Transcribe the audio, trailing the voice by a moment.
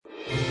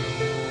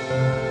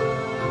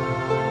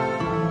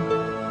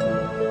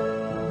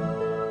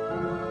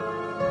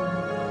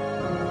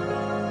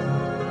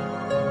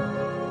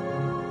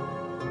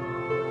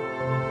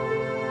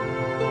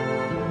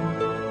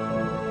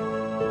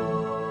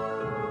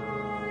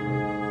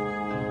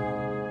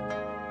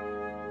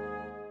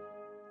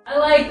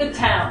like the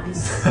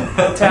towns.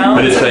 Towns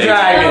But it's and a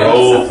Dragons.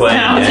 role-playing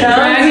Towns game.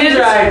 Towns and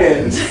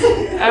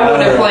Dragons. I would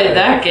have played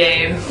that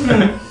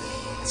game.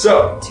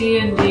 So,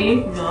 T&D?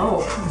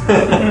 No.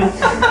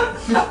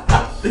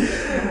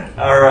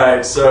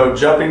 alright, so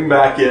jumping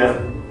back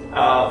in,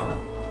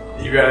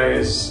 you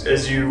guys,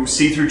 as you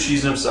see through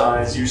Cheesenup's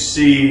eyes, you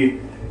see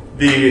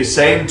the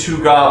same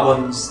two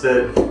goblins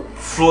that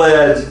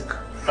fled,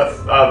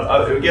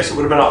 I guess it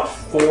would have been about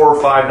 4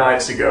 or 5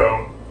 nights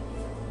ago.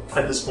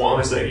 At this point, let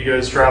me say, you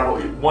guys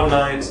traveled 1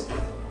 night,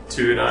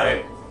 2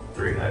 night,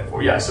 3 night,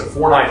 4, yeah, so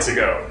 4 nights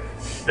ago,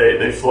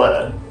 they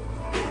fled.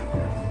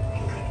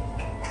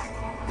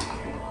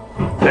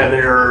 And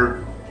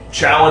they're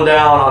chowing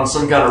down on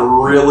some kind of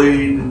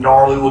really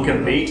gnarly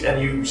looking meat,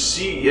 and you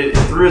see it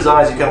through his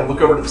eyes. You kind of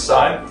look over to the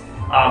side.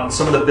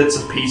 Some of the bits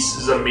and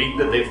pieces of meat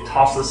that they've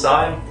tossed to the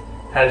side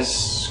has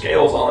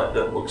scales on it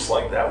that looks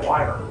like that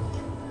wyvern.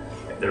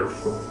 And they're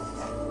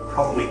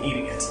probably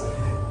eating it.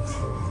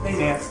 They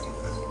nasty.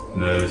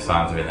 No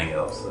signs of anything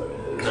else, though.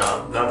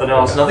 No, nothing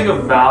else. Nothing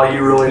of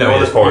value really. No,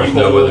 other as far as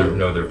people.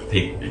 no other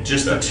people.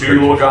 Just the two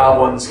little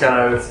goblins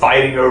kind of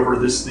fighting over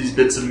these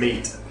bits of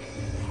meat.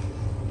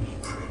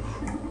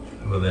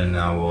 Well, then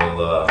I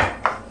will.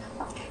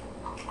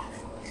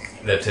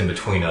 That's in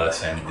between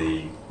us and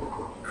the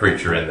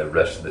creature and the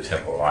rest of the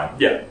temple, right?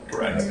 Yeah,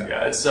 correct.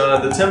 Yeah, it's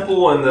the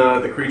temple and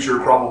the creature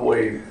are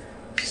probably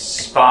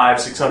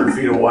 500-600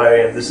 feet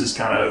away, and this is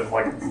kind of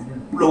like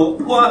a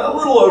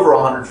little over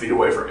 100 feet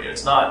away from you.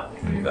 It's not.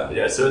 Okay.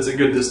 Yeah, so it's a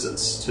good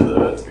distance to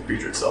the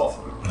creature itself.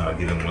 I'll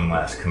give him one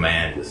last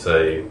command to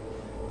say,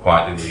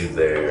 quietly leave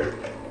there,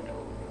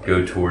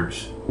 go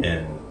towards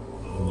and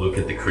look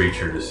at the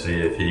creature to see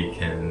if he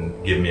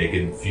can give me a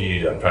good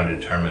view. I'm trying to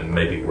determine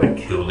maybe what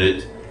killed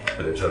it,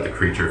 whether it's other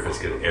creature, if it's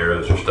got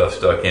arrows or stuff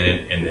stuck in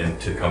it, and then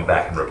to come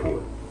back and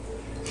report.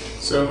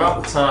 So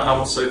about the time, I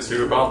will say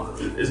too,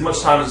 about as much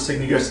time as it's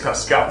taking you guys to kind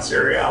of scout this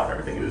area out and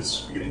everything, it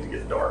is beginning to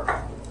get dark.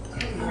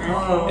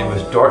 It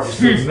was dark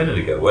just a minute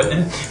ago,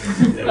 wasn't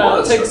it? It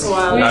was. It takes a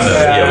while. I know,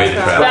 yeah, we had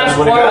to travel. That's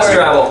when you guys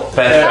travel.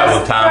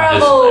 Fast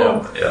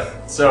travel time,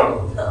 yeah.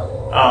 So,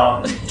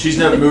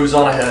 Cheesenut moves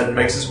on ahead and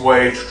makes his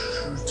way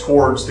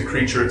towards the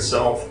creature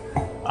itself.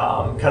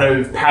 Kind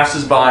of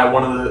passes by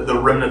one of the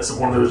remnants of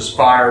one of those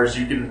fires.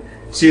 You can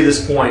see at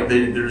this point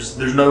there's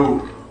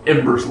no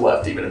embers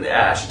left even in the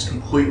ash. It's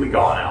completely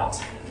gone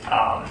out.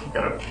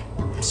 Kind of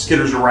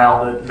skitters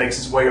around it, makes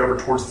his way over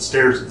towards the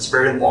stairs of this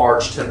very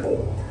large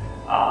temple.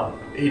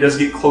 He does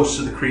get close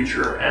to the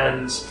creature,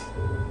 and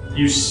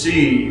you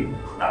see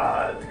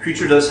the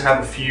creature does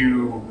have a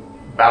few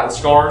battle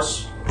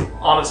scars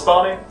on its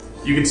body.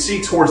 You can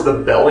see towards the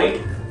belly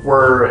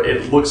where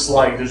it looks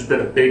like there's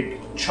been a big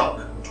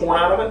chunk torn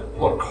out of it,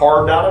 or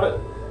carved out of it.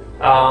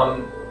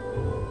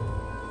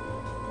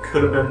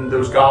 Could have been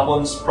those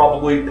goblins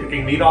probably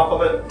picking meat off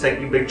of it,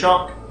 taking a big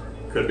chunk.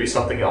 Could be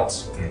something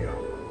else.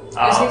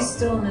 Is he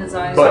still in his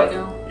eyes But, right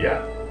now?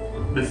 yeah.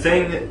 The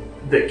thing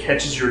that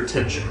catches your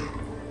attention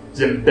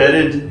is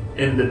embedded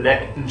in the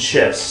neck and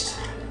chest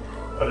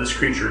of this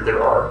creature.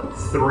 There are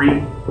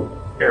 3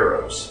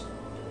 arrows,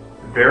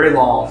 very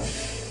long,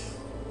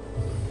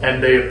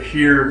 and they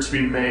appear to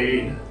be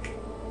made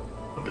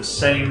of the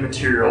same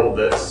material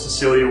that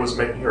Cecilia was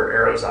making her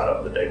arrows out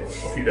of a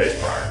few days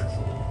prior.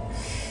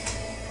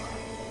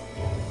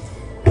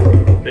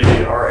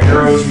 They are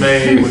arrows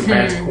made with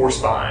manticore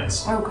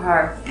spines.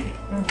 Okay.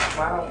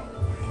 Wow.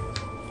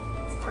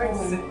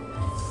 Crazy.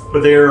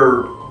 But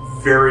they're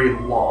very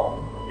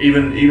long,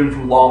 even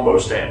from longbow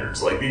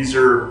standards. Like these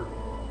are,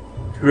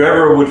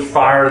 whoever would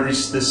fire an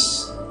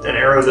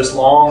arrow this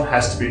long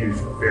has to be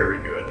very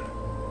good.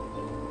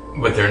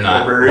 But they're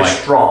not They're very like,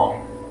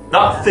 strong,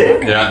 not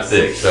thick. They're not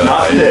thick, so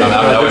Not thick.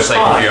 I was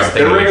thinking here, I'm thinking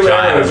They're of a regular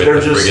giant arrows. with They're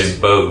a just-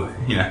 friggin' bow.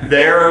 You know, The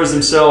arrows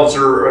themselves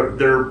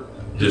they're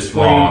just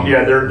between, long.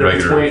 yeah, they're regular.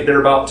 between, they're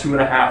about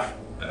 2.5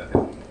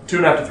 Okay.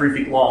 2.5 to 3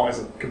 feet long, as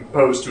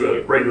opposed to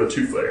a regular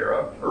 2-foot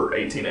arrow or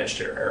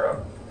 18-inch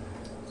arrow.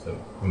 So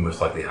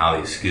most likely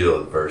highly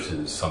skilled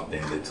versus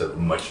something that's a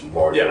much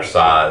larger Yeah.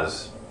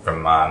 size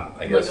from mine,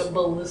 I guess. Like a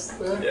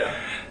ballista. Yeah.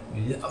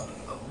 Yeah,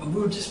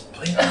 we were just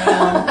playing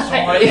around.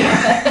 Sorry.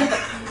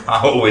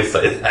 I always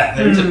say that.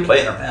 They're just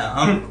playing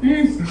around.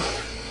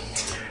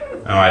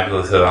 All right,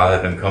 so I'll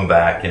have him come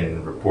back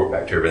and report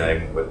back to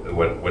everything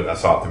what I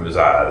saw through his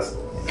eyes.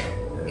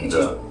 And, Could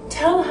you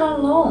tell how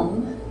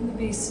long the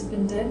beast had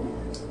been dead?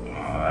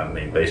 I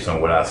mean, based on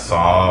what I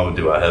saw,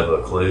 do I have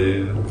a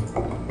clue?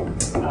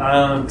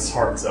 It's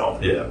hard to tell.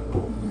 Yeah.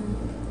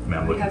 I mean,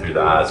 I'm looking through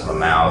the eyes of my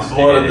mouth.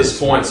 Blood and at this it's-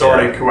 point is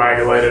already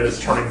coagulated. It's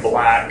turning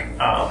black.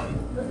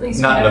 At least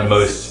Not in the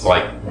that's-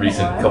 most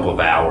recent couple of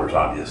hours,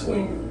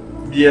 obviously.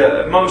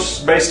 Yeah,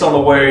 most based on the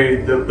way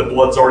the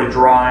blood's already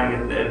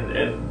drying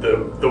and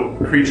the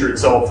creature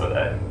itself.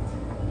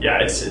 Yeah,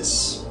 it's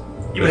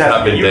you would It's have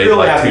not to been you days, really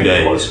like have 2 to get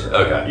days. closer.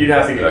 Okay. You'd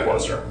have to get Okay.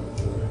 closer.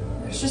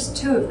 There's just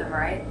 2 of them,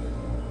 right?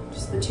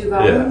 Just the 2 Yeah,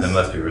 goblins? they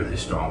must be really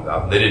strong.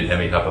 They didn't have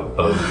any type of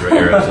bows or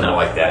arrows and all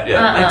like that.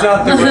 Yeah. I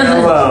thought they were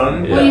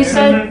alone. Yeah. Well, you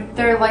said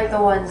they're like the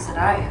ones that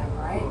I have,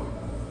 right?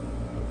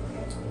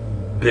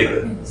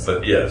 bigger,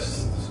 but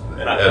yes.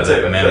 And I'd say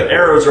the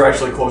arrows are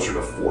actually closer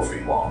to 4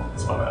 feet long.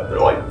 That's my bad. They're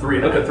like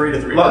 3 to 3 to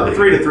 3 to 3.5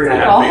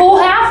 A feet. whole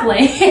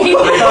halfling.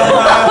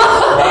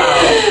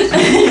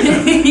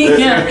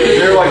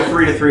 They're like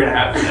 3 to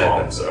 3.5 feet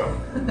long, so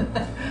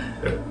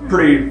they're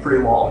pretty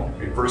long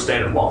for a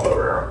standard longbow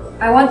arrow.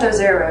 I want those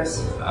arrows.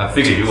 I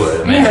figured you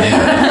would. I mean,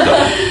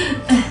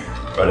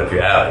 right up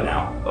your alley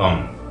now.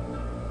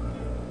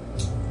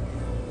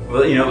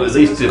 Well, you know, at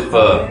least if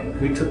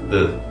we took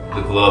the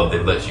glove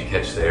that lets you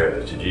catch the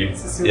arrows, did you?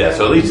 Yeah.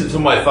 So at least if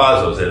somebody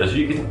fires those arrows,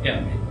 you can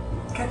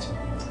Catch it.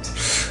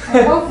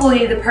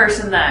 Hopefully, the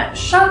person that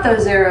shot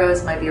those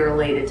arrows might be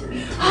related to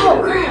me. Oh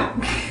crap!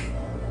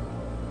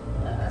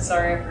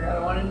 Sorry, I forgot I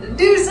wanted to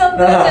do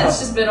something. It's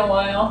just been a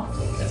while.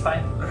 It's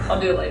fine. I'll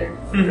do it later.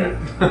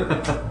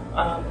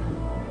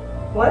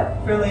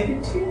 What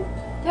related to you?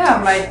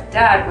 Yeah, my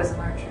dad was an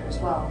archer as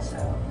well, so.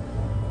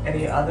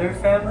 Any other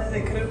family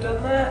that could have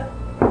done that?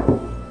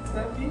 To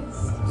that piece?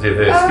 see if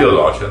they're skilled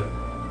archer.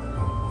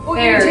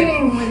 What you're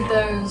doing with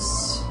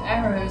those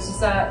arrows, is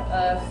that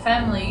a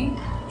family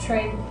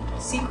trade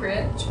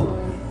secret or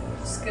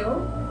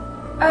skill?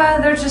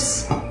 They're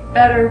just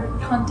better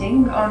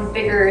hunting on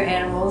bigger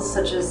animals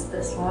such as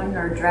this one,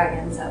 or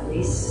dragons at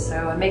least,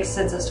 so it makes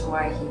sense as to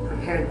why he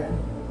prepared them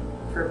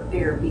for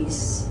bigger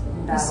beasts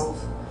in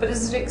battles. But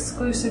is it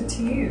exclusive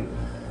to you?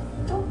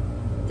 Don't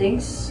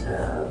think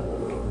so.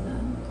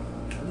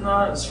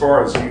 Not as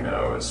far as you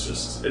know. It's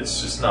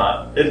just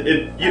not.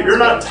 You're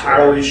not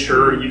entirely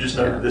sure. You just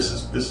know that this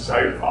is how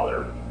your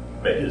father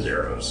made his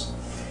arrows.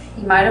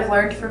 He might have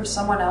learned from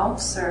someone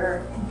else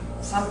or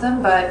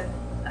something, but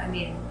I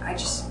mean, I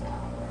just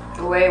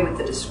go away with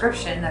the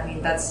description. I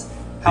mean, that's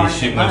how These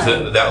shooting was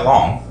that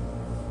long.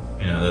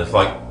 You know, that's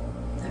like.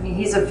 I mean,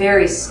 he's a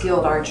very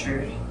skilled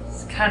archer.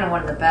 He's kind of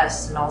one of the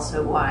best, and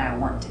also why I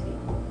want to be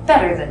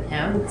better than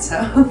him. So,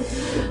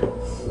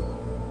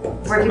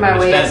 working my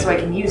way up so I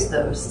can use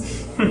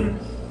those,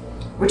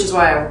 which is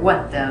why I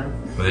want them.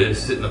 But they're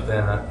just sitting up there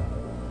in that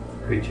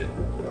creature.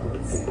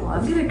 Well,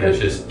 I'm gonna go There's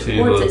just two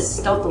towards it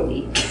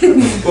stealthily.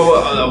 Well,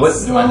 what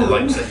I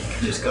like to say, you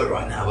can just go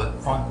right now, but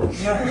fine.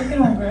 Yeah, We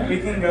can all go. we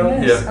can go.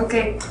 Yes. Yeah.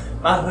 Okay.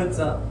 My hood's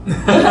up.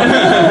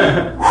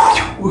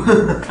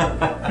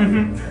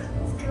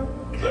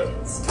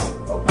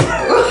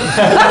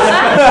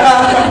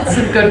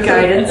 Some good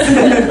guidance.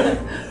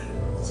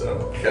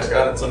 So, you guys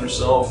guidance on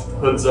yourself,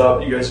 hood's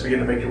up, you guys begin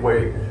to make your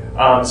way.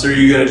 So are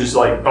you going to just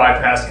like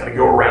bypass, kind of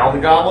go around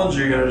the goblins,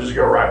 or are you going to just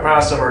go right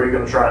past them, or are you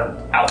going to try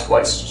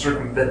and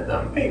circumvent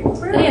them? Hey,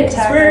 They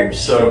attack we're,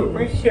 So-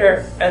 we're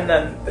here, and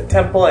then the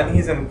temple, and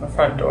he's in the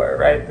front door,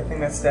 right? The thing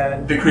that's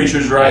dead. The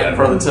creature's right in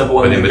front of the temple,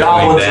 But and in the between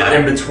goblins that- are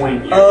in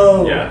between you.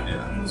 Oh. Yeah.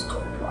 Yeah. He's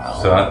going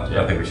wild. So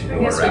I think we should I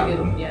go guess we around could,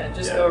 them.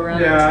 just Yeah. go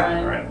around Yeah. and try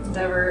and Right.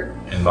 divert.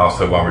 And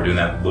also, while we're doing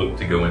that, look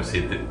to go and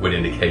see what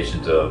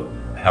indications of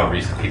how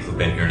recent people have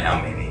been here and how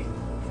many.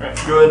 Right.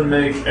 Go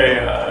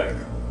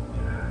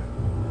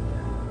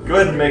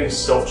ahead and make a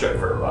stealth check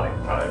for everybody.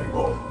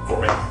 Roll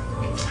for me.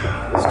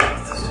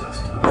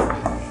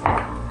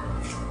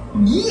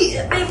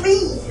 Yeah, baby!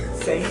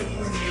 Same.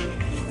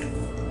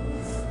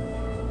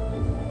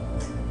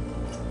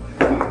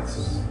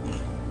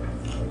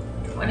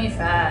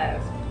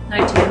 25.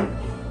 19.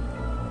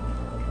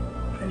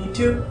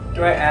 22?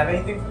 Do I add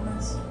anything from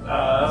this?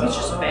 It's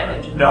just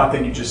advantage. No, I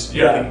think you just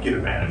I think you get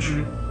advantage.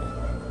 You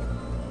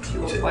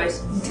roll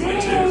twice. All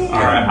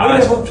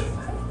right.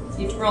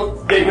 You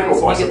roll Yeah, you can roll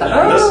twice. twice. You get Yeah,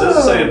 that. this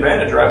is say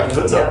advantage, right? When the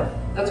hood's up.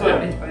 That's what I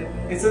meant by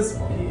advantage. It says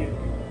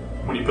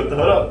When you put the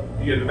hood up,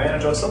 you get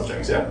advantage on stealth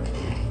checks, yeah?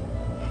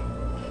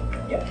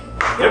 Yeah.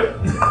 Yep.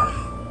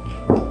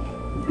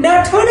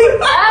 Nat 20!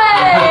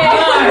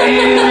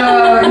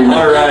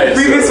 All right.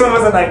 Previous one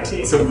was a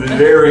 19. Some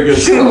very good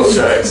stealth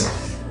checks.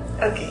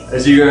 Okay.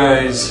 As you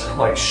guys,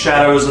 like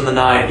shadows in the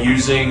night,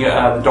 using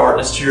the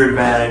darkness to your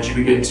advantage, you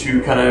begin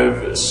to kind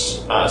of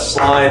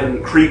slide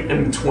and creep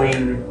in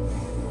between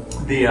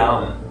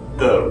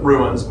the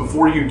ruins.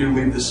 Before you do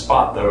leave this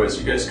spot, though, as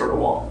you guys start to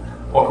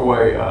walk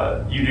away,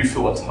 you do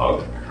feel a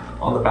tug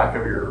on the back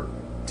of your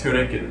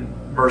tunic, and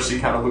Mercy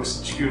kind of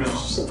looks at you and is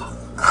just.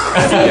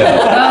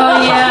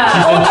 Oh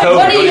yeah.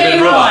 What do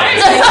you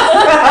want?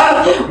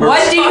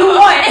 What do you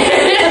want?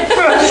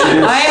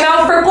 I am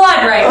out for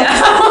blood right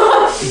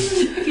now.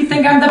 You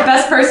think I'm the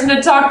best person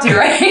to talk to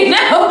right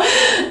now?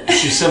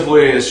 She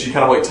simply, as she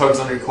kind of like tugs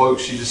on your cloak,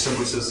 she just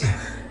simply says,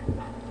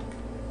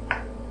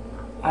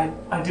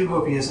 I do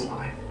hope he isn't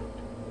lying.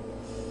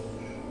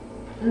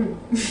 And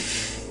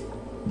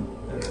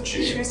then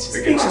she She was just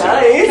being begins to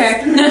nice.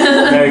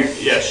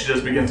 Okay. yeah, she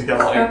does begin to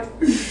kind of like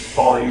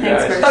follow you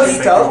Thanks, guys. Mercy. How as you make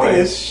your stealthy way.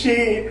 is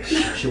she?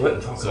 She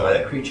wasn't talking about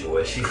that creature,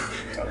 was she?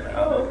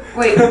 Oh.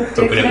 Wait, can I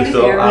Open it get the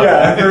still. arrows?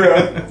 Yeah, for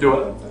real. Do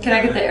what? Can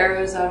I get the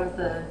arrows out of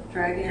the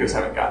dragon? You guys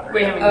haven't gotten there.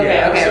 We yet. haven't. Okay,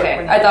 Yeah, okay, so okay.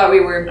 we're I thought we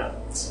were. No.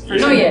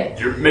 Not yet.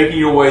 You're making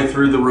your way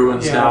through the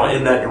ruins Yeah. now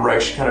in that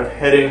direction, kind of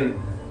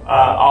heading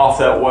off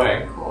that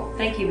way. Cool.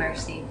 Thank you,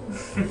 Mercy.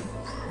 She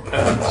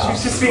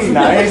was just being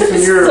nice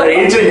and you were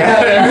raging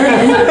at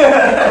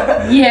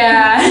her.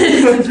 Yeah.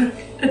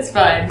 It's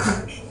fine.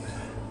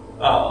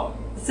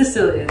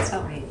 Sicilians,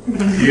 help me.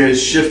 You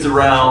guys shift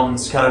around,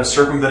 kind of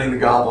circumventing the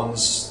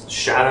goblins,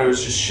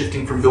 shadows just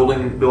shifting from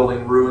building to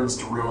building, ruins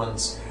to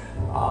ruins.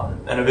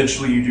 And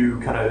eventually you do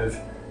kind of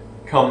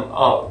come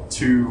up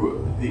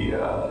to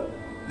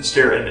the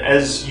stair. And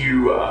as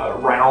you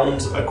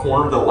round a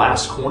corner, the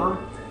last corner,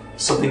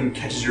 something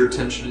catches your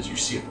attention as you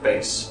see a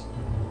face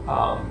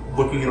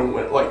looking in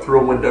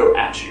through a window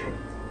at you.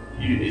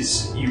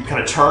 You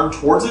kind of turn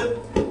towards it,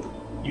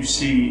 you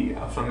see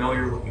a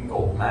familiar-looking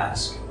gold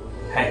mask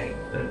hanging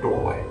in a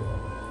doorway,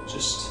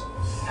 just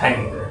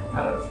hanging there,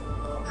 kind of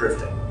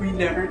drifting. We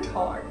never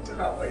talked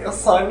about what you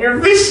saw in your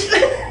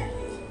vision.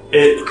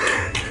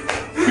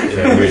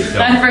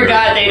 I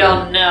forgot they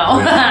don't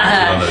know.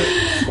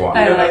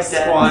 I like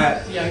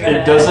that.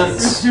 It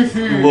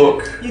doesn't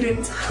look You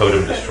didn't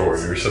Totem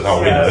destroyers, so how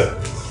we know.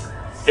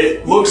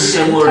 It looks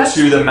similar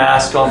to the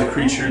mask on the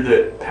creature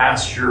that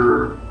passed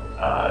your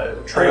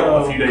trail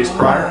a few days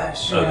prior.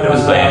 It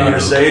was the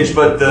Amulet Sage,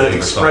 but the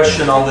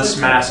expression on this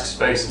mask's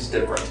face is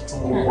different. It's a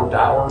little more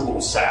dour, a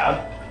little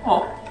sad.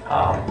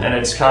 And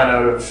it's kind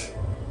of,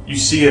 you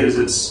see it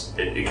as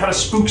it kind of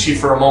spooks you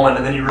for a moment,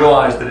 and then you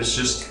realize that it's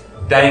just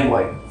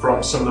dangling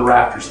from some of the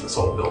rafters of this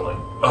old building.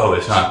 Oh,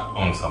 it's not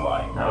on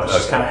somebody. No, it's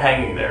just kind of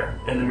hanging there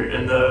in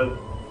the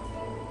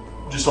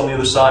just on the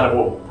other side of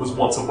what was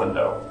once a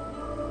window.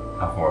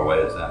 How far away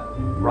is that?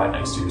 Right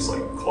next to you, it's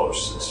like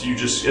close. So you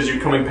just, as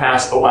you're coming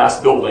past the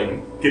last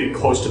building, getting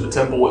close to the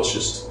temple, it's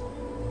just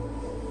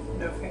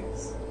no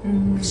face.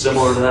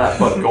 similar to that,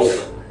 but golden.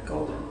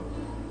 Golden.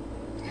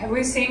 Have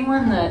we seen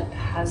one that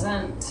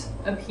hasn't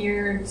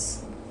appeared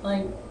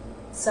like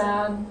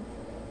sad?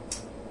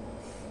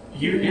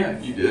 You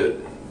did.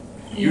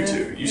 You Yeah.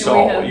 too. You Yeah,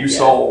 saw we have, you yeah.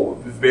 saw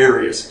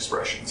various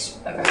expressions.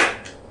 Okay.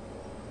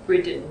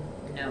 We didn't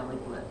know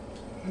like what.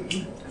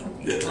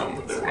 Didn't know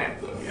what they were.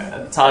 Yeah,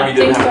 at the time you I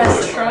think didn't have a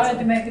I clue. tried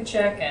to make a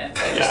check-in.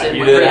 Yeah,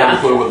 you didn't have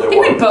a clue what I they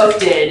think we were. both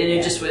did, and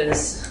it just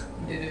was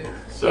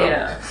So,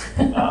 yeah.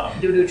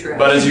 Doo-doo trash.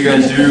 but as you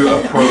guys do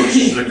approach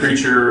the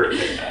creature,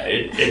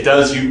 it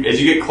does you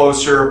as you get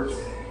closer,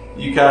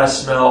 you kind of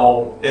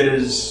smell it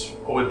is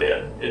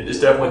dead. It is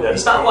definitely dead.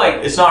 It's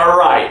not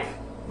ripe,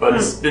 but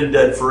it's been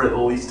dead for at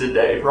least a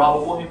day,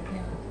 probably.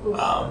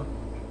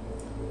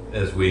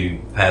 As we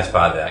pass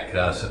by that, could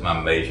I set my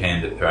mage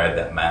hand to grab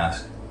that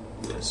mask?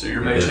 So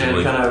your mage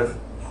hand kind of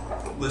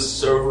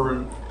lists over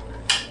and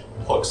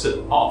plucks it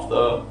off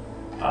the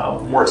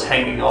where it's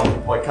hanging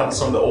on, like kind of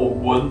some of the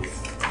old wood.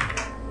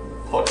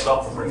 Plucks it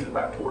off and brings it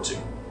back towards you.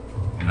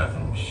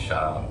 Nothing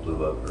shot out,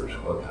 blew up, or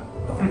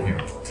nothing here.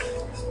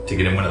 To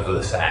get in one of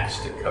the sacks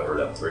to cover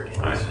it up for it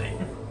can't see.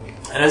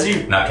 And as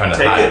you Not trying to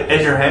take hide it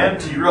in your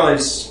hand, you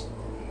realize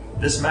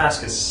this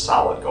mask is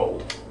solid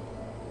gold.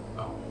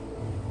 Oh.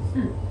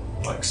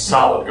 Like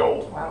solid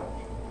gold. Wow.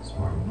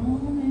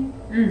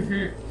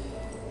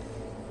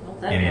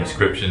 Any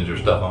inscriptions or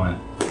stuff on it?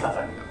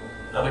 Nothing.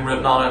 Nothing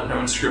written on it, no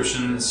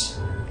inscriptions.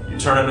 You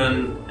turn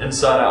it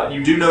inside out.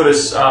 You do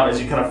notice as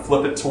you kind of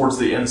flip it towards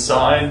the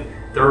inside,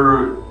 there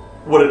are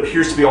what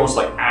appears to be almost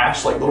like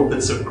ash, like little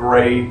bits of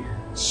gray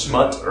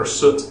smut or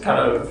soot kind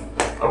of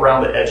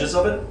around the edges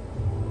of it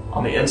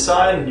on the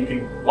inside, and you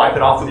can wipe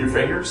it off with your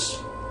fingers.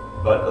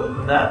 But other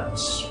than that,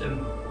 it's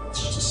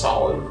just a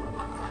solid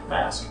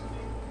mask.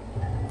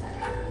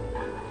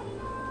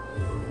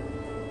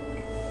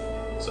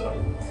 So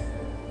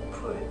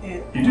Put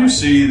it. you do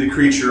see the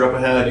creature up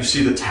ahead. You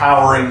see the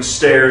towering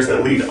stairs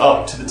that lead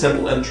up to the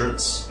temple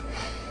entrance.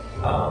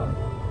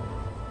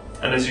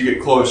 And as you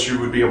get close, you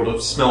would be able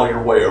to smell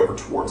your way over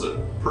towards it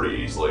pretty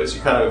easily. As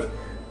you kind of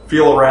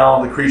feel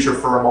around the creature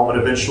for a moment,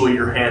 eventually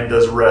your hand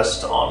does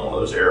rest on one of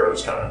those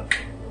arrows, kind of.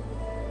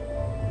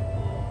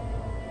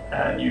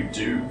 And you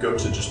do go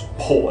to just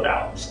pull it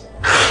out.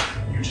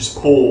 You just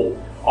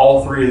pull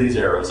all three of these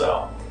arrows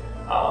out.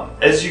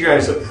 As you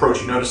guys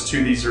approach, you notice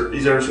too, these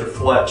arrows are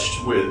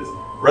fletched with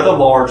rather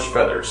large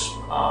feathers.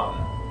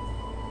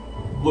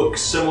 Look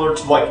similar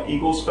to like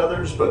eagle's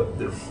feathers, but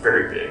they're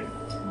very big.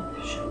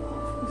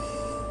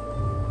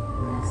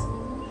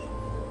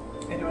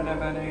 Anyone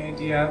have any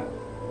idea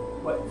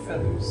what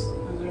feathers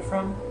those are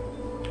from?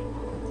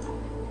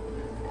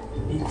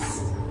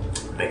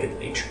 Make a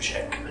nature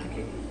check.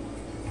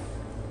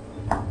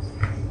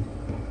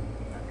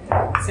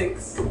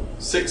 6.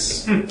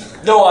 6.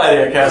 No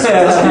idea, Cassie.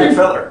 That's a big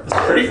feather. It's a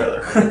pretty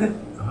feather.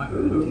 I go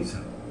to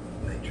decent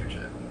nature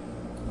check.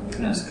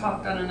 I was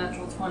cocked on a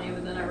natural 20,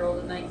 but then I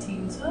rolled a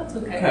 19, so that's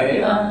okay.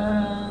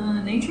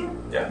 Okay. Nature?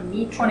 Yeah.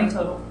 20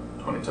 total.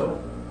 20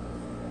 total.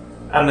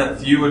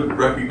 And you would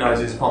recognize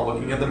these upon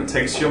looking at them. It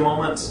takes you a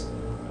moment.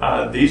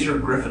 These are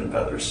griffin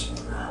feathers.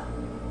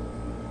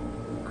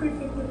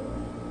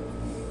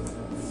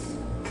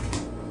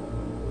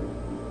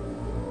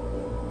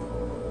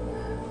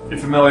 You're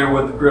familiar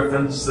with the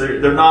griffins.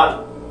 They're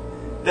not.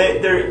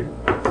 They're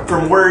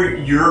from where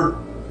your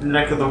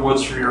neck of the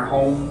woods from your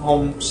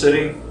home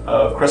city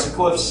of Crescent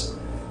Cliffs.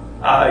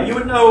 You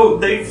would know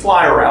they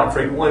fly around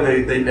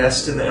frequently. They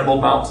nest in the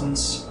Emerald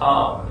Mountains.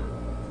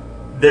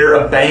 They're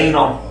a bane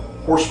on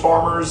horse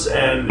farmers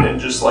and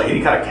just like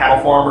any kind of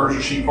cattle farmers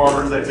or sheep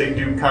farmers, they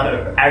do kind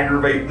of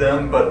aggravate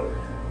them, but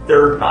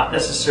they're not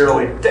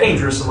necessarily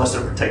dangerous unless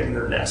they're protecting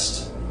their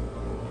nest.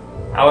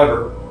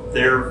 However,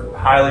 they're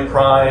highly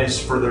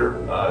prized for their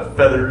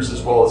feathers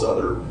as well as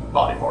other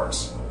body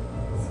parts.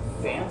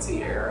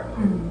 Fancy arrow.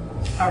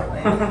 Our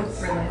way.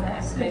 Relay the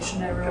information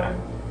to everyone.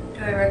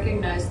 Do I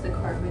recognize the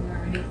carving or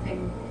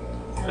anything?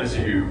 As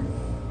you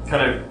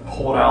kind of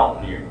pull it out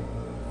and you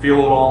feel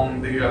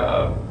along the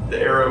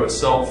arrow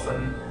itself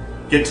and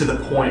get to the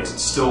point,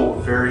 it's still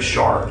very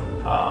sharp.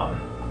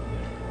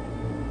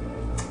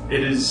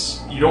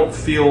 You don't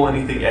feel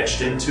anything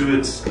etched into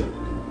it,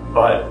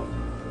 but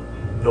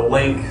the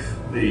length,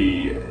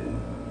 the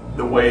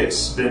way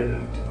it's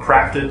been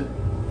crafted,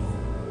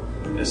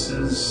 this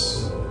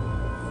is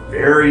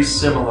very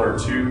similar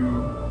to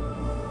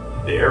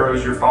the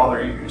arrows your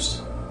father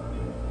used.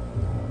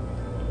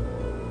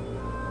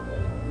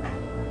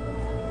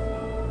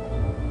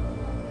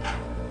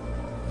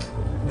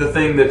 The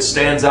thing that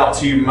stands out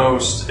to you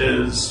most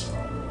is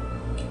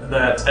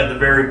that at the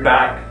very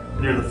back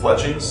near the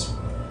fletchings,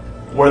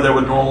 where there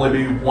would normally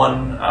be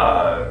one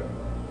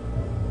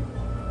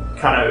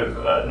kind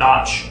of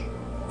notch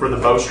for the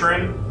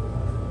bowstring,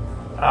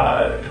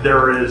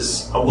 there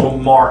is a little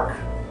mark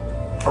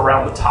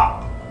around the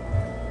top,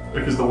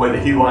 because the way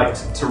that he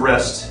liked to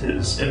rest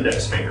his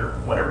index finger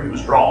whenever he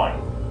was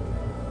drawing.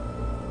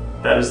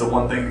 That is the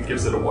one thing that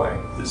gives it away.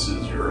 This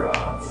is your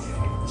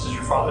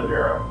father's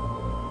arrow.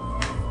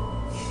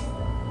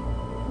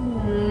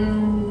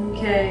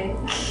 Okay.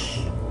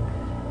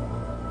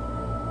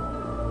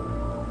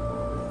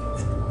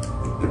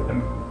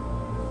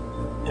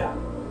 Yeah.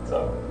 So.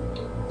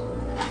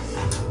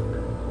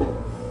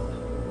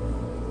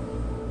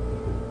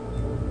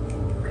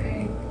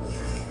 Okay.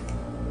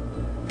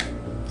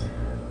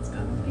 It's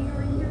gonna be a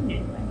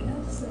reunion, I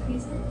guess, if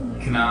he's in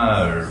there. Can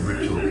I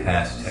ritual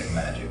cast detect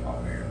magic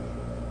on here?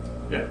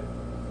 Yeah.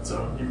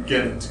 So you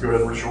begin to go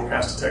ahead and ritual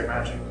cast detect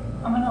magic.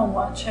 I'm gonna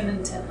watch him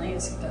intently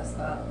as he does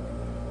that.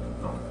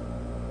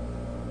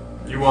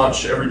 You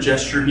watch every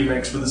gesture he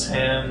makes with his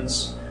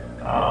hands,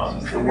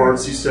 the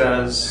words he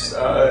says.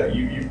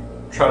 You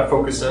try to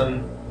focus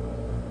in.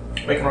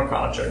 Make an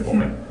Arcana check for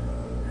me.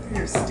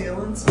 You're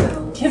stealing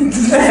spells.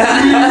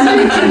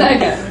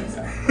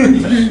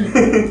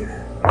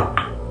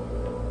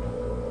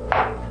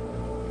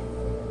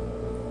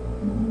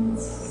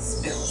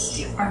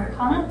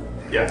 Arcana?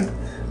 Yeah.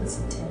 That's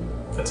a 10.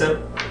 That's it.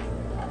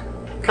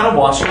 Kind of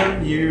watching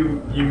him,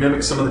 you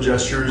mimic some of the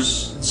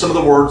gestures. Some of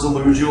the words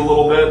elude you a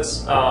little bit,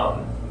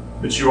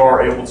 but you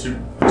are able to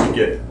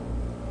get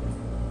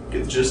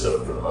the gist of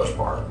it for the most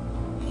part.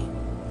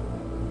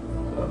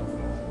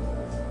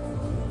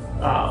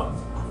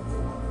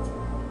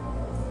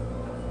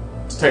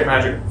 Detect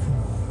magic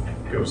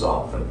goes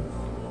off, and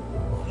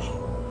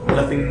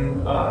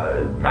nothing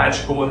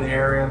magical in the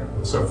area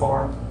so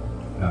far.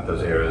 Not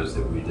those arrows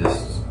that we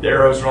just. The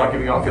arrows are not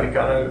giving off any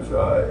kind of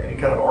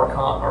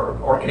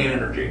arcane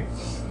energy.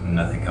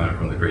 Nothing coming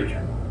from the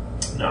creature.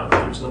 No,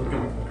 there's nothing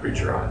coming from the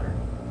creature either.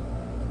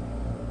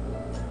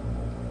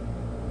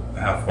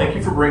 How far? Thank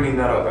you for bringing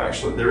that up.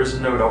 Actually, there is a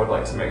note I would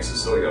like to make,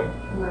 Cecilia.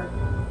 Where?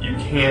 You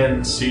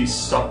can see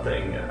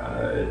something.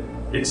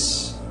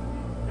 It's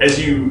as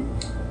you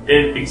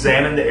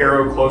examine the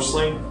arrow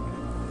closely.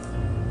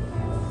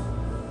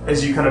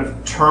 As you kind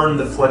of turn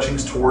the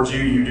fletchings towards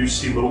you, you do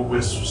see little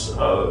wisps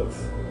of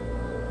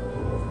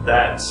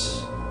that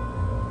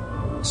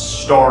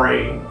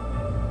starry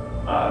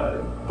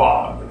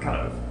fog that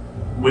kind of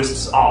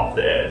wisps off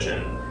the edge.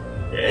 And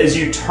as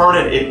you turn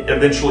it, it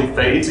eventually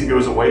fades and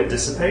goes away, it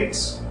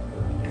dissipates.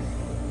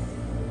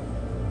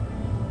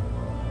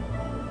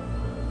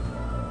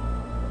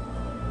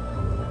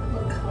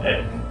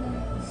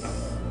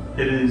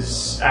 It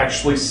is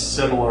actually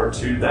similar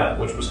to that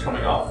which was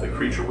coming off the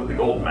creature with the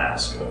gold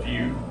mask a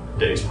few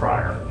days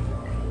prior.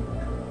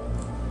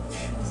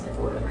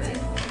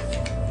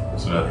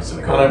 So nothing's in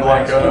the Kind of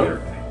like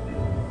either.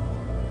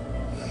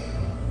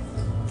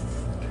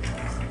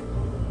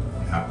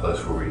 How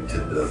close were we to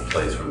the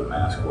place where the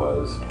mask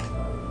was?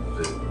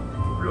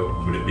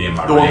 Would it be in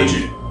my range?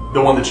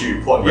 The one that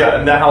you plugged. Yeah,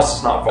 and that house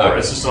is not far. Okay.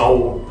 It's just an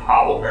old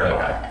hovel nearby.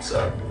 Okay.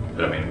 So,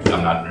 But I mean,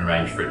 I'm not in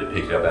range for it to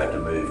pick it up. I have to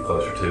move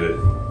closer to it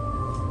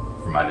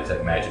for my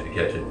detect magic to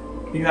catch it.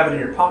 you have it in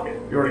your pocket.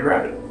 You already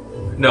grabbed it.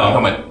 No, I'm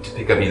talking about to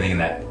pick up anything in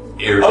that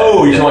area.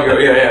 Oh, you're talking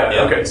about,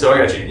 yeah. Okay, so I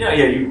got you. Yeah,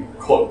 you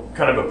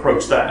kind of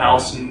approach that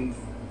house and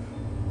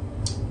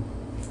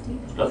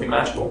there's nothing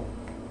magical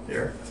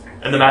here.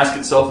 And the mask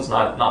itself is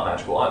not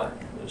magical either.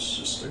 It's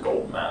just a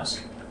gold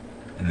mask.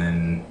 And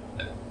then,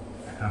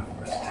 how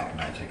far is detect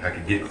magic? I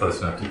could get close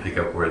enough to pick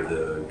up where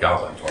the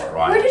goblins are,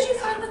 right? Where did you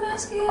find the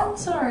mask again?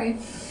 Sorry.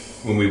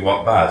 When we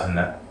walked by, it's in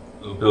that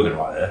little building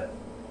right there.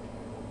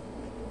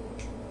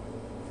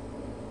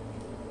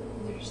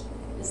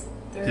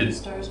 Is there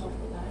stars off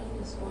of that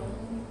as well?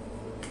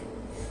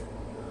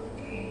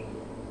 Okay.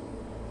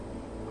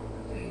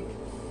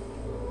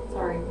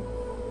 Sorry.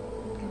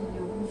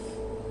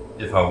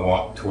 If if I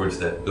walk towards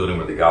that building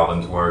where the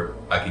goblins were,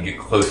 I could get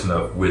close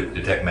enough with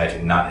detect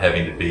magic, not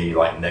having to be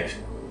like next.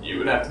 You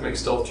would have to make a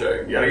stealth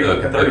check. You gotta get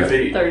like 30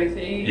 feet. 30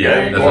 feet.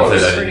 Yeah, that's what I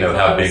said. I didn't know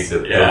how big the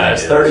building Yeah,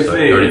 it's is. 30 so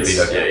feet. 30 feet.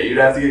 Okay. Yeah, you'd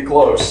have to get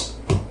close.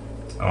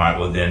 All right.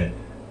 Well then,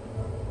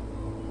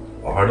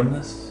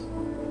 Artemis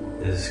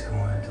is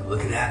going to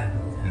look at Adam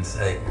and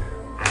say,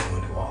 "I'm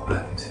going to walk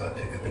back and see if I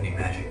pick up any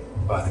magic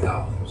by the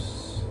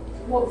goblins."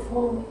 What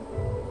for?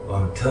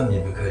 Well, I'm telling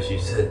you because you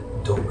said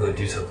don't go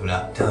do something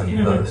without telling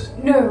you first.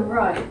 No,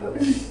 right, but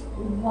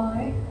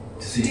why?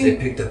 To see if they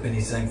picked up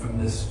anything from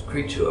this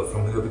creature or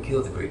from whoever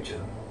killed the creature.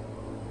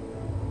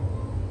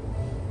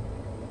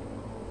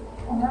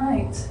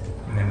 Alright.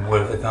 I mean,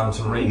 what if they found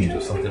some rings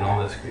or something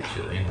on this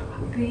creature, you know?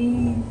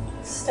 Be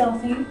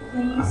stealthy, I'm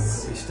please.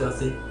 going to be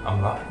stealthy.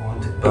 I'm not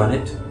going to burn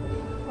it.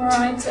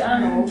 Alright,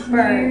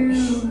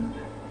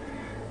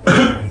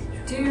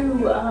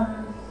 do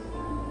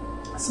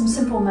some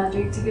simple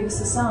magic to give us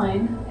a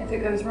sign if it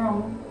goes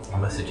wrong. I'll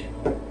message you.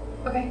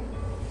 Okay,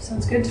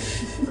 sounds good.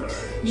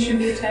 Shoot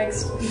me a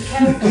text. Be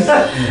careful.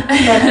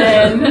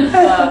 And then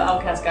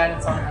I'll cast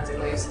guidance on him as he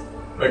leaves.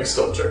 Make a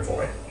stealth check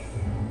for me.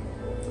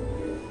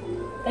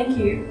 Thank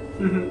you.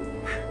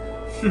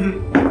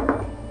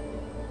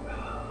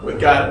 With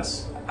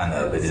guidance. I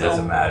know, but it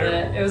doesn't matter.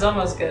 It was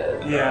almost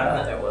good. Yeah.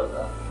 And then it was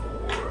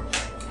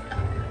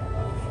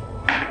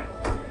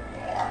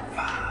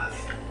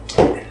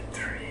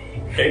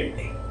Eight.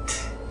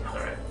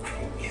 Alright.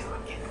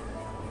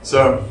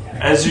 So,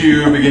 as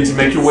you begin to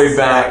make your way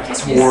back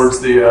towards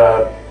the,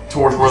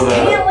 towards where the...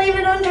 Can't leave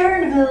it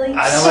unturned, Billy.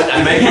 I know it.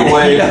 You make your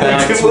way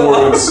back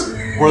towards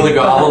where the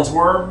goblins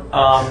were.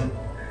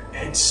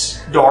 It's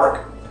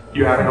dark.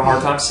 You're having a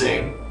hard time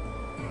seeing.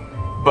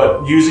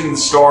 But using the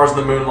stars and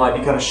the moonlight,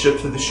 you kind of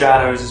shift through the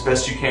shadows as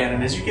best you can.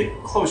 And as you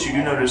get close, you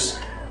do notice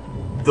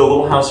the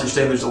little house you're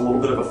staying. There's a little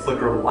bit of a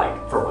flicker of light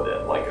from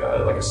within, like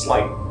a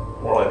slight,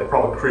 more like they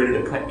probably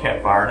created a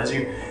campfire. And as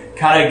you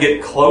kind of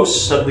get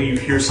close, suddenly you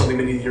hear something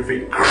beneath your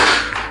feet.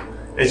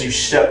 As you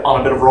step on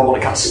a bit of rubble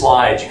and it kind of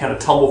slides, you kind of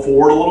tumble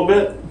forward a little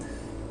bit,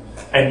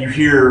 and you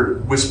hear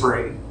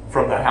whispering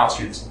from that house.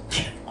 You just,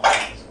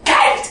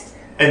 got it!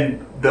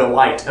 And the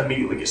light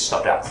immediately gets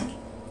snuffed out.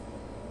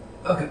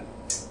 Okay.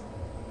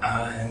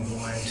 I'm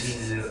going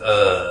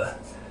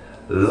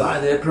to lie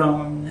there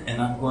prone,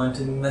 and I'm going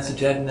to message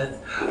Agneth.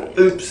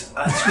 Oops,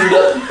 I screwed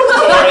up.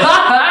 Sorry.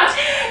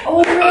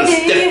 I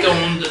stepped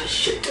on the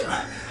shit.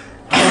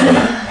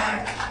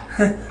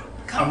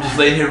 I'm just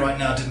laying here right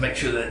now to make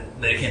sure that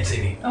they can't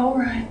see me.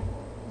 Alright.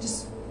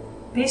 Just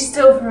be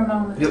still for a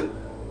moment. Yep.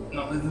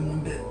 Not moving one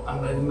bit.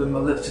 I'm not even moving my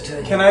lips to tell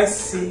you. Can I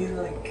see,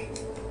 like...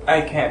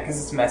 I can't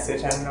because it's a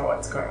message. I don't know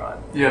what's going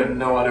on. You have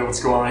no idea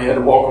what's going on. You had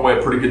to walk away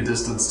a pretty good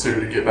distance, too,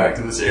 to get back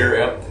to this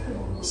area.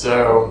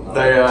 So,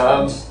 they,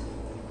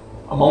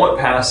 a moment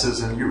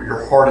passes and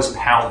your heart is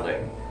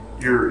pounding.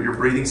 Your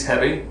breathing's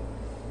heavy.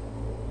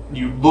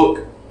 You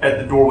look at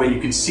the doorway. You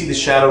can see the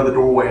shadow of the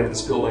doorway into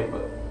this building,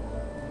 but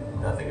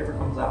nothing ever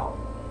comes out.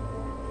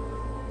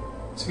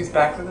 So he's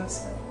back with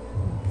us?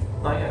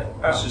 Not yet.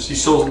 Oh. It's just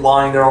he's still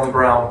lying there on the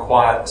ground,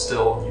 quiet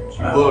still.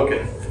 You look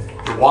and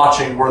you're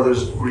watching where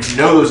you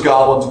know those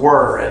goblins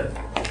were, and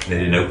They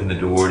didn't open the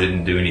door,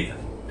 didn't do anything.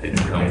 They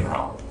didn't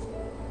come.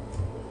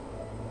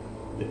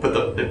 They put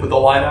the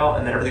light out,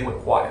 and then everything went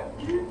quiet.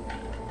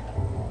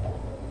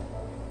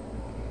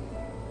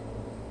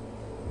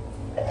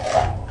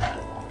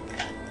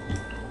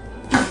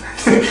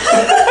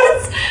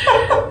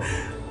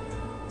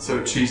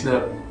 So Cheese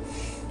Nip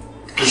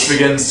just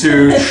begins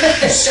to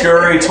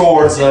scurry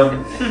towards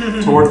them,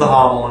 towards the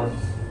hovel, and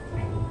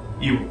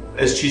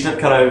as Cheese Nip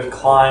kind of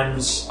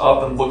climbs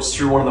up and looks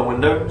through one of the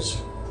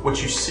windows,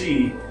 what you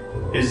see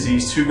is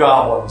these two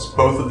goblins,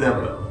 both of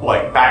them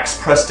like backs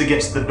pressed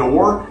against the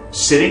door,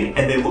 sitting,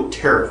 and they look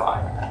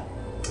terrified.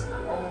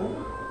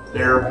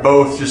 They're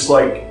both just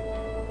like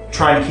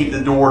trying to keep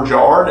the door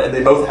jarred, and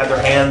they both have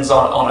their hands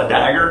on a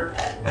dagger,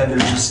 and they're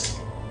just,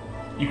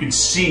 you can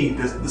see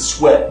the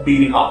sweat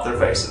beating off their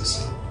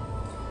faces.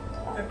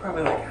 They're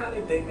probably like, how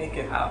did they make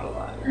it out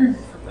alive?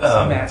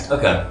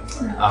 Okay.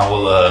 I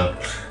will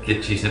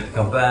get Cheese Nip to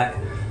come back.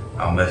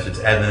 I'll message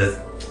Admin.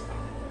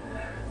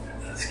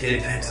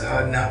 Scaredy pants are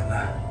hiding out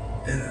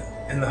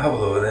in the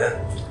hovel over there.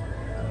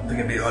 I don't think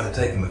it'd be hard to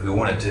take them if we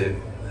wanted to.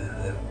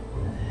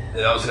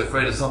 They're also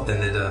afraid of something.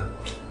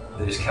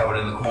 They just cowered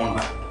in the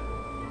corner.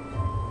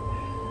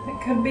 It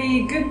could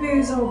be good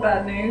news or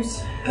bad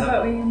news. How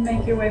about we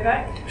make your way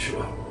back?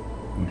 Sure.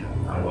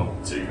 I will.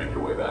 So you make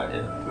your way back.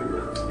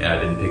 Yeah, I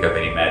didn't pick up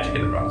any magic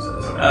in the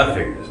process. I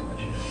figured as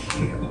much.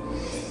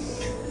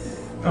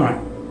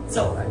 Alright. It's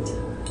alright.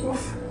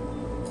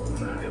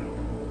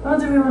 Well,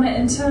 do we want to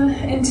enter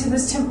into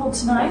this temple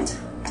tonight?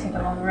 Take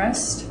a long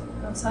rest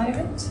outside of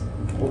it?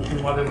 Well,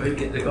 why don't we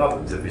get the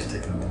goblins if he's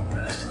taking a long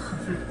rest?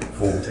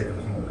 Before we take a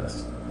long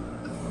rest.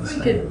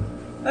 We could.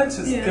 Let's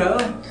just Yeah. go.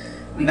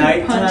 We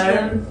could punch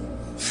them.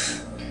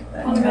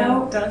 Punch them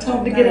out. Tell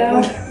them to get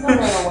out. They'll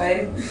run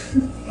away.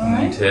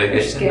 Alright.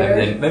 Interrogation.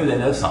 Scared. Maybe they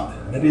know something.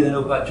 Maybe they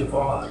know about your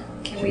father.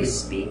 Can we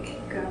speak?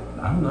 Go.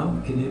 I don't know.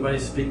 Can anybody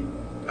speak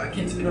I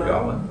can't see the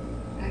goblin.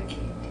 I can't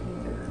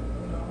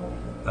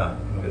either. I'm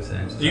gonna say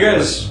it's- You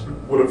guys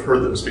would have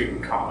heard them speak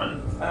in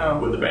common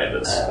with the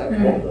bandits,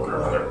 one way or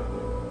another.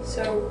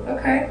 So,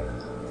 okay.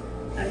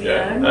 I mean,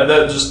 Yeah,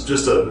 that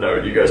just a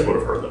note. You guys would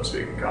have heard them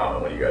speak in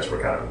common when you guys were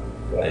kind of.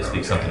 They walking speak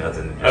around. something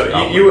other than just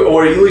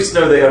Or you at least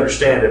know they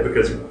understand it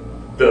because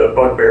the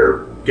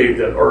bugbear gave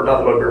them, or not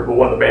the bugbear, but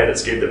one of the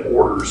bandits gave them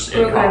orders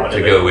in Okay. common to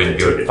and go they in and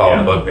took go it, follow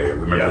yeah. the bugbear.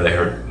 Remember, Yeah. they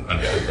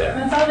understood that.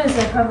 My thought is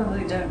they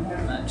probably don't know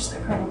much. They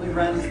probably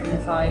run from the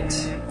fight,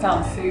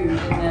 found food,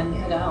 and then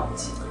head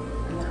out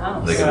in the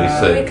house. They could at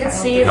least we say could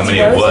see if how many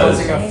Rose it was.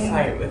 Sounds like a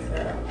fight with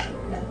them.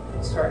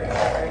 Starting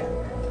right.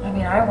 I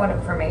mean, I want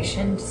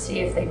information to see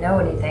if they know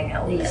anything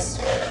at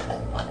least.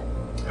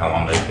 How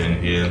long they've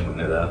been here when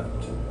they left.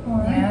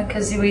 Yeah,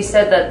 because we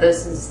said that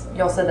this is.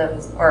 Y'all said that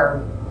was,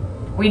 or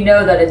we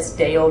know that it's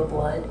day-old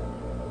blood.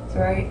 Is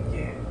that right?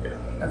 Yeah.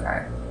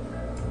 Okay.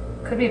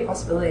 Could be a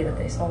possibility that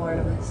they saw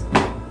Artemis.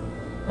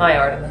 My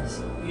Artemis.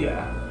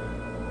 Yeah.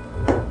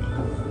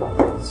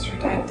 Is your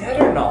dad dead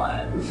or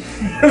not?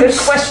 Good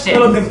question. A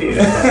little confused.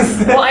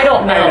 Well, I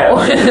don't know.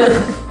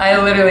 I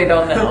literally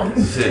don't know.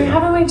 Do we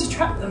have a way to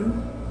trap them?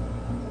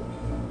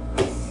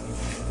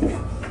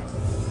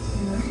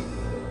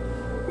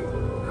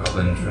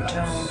 Goblin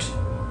traps.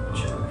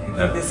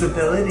 No.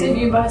 Visibility. Didn't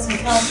you buy some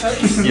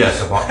caltrops?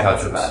 Yes, I want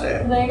couch About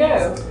it. There you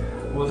go.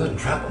 Well, it doesn't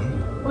trap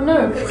them. Well,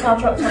 no, put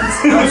caltrops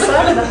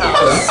outside of the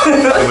house.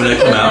 So when they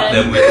come out,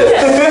 then we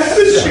just,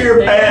 The sheer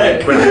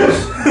panic.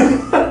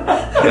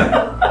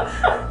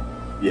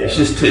 yeah. It's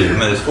just two. I mean,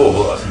 there's four of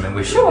us. I mean,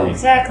 we should be.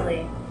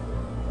 Exactly.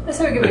 Let's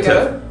have a give it a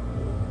That's go.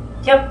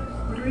 Yep.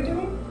 What are we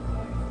doing?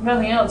 If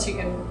nothing else, you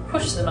can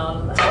push them out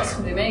of the house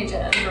from the mage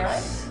end,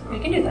 right? We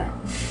can do that.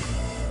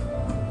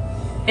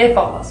 If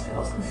all else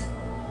fails.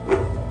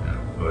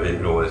 Or you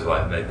could always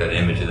like make that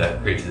image of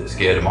that creature that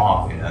scared him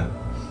off, you know.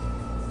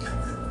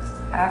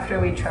 After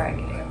we try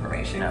getting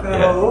information out.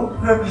 Oh.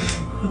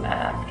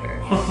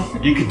 After.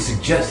 You could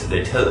suggest that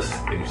they tell us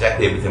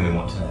exactly everything we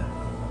want to know.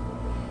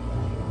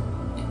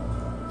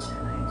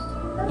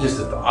 Just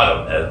a thought. I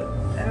don't know.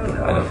 I don't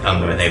know. I don't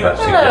know anything about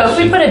I don't know. If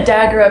we suggestions. put a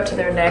dagger up to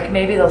their neck,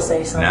 maybe they'll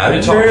say something. Now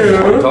they're talking.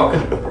 They're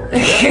talking.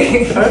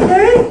 Okay.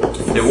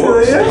 It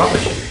works. I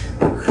promise you.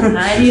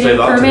 I need Say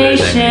lots of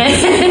information.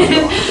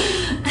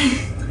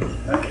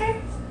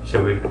 Okay.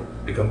 Shall we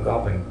become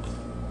goblin?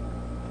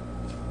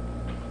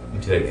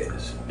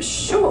 Interrogators.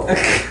 Sure.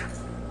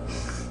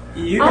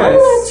 You I'll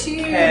guys let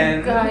you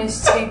can.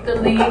 guys take the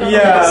lead on this.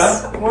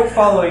 Yeah, we're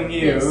following you.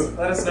 Yes.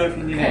 Let us know if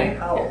you need Okay. any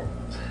help.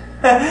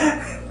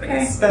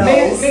 Okay.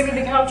 Spells. Maybe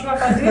the caltrop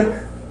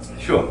idea?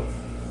 Sure.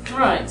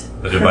 Right.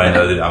 But everybody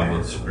know that I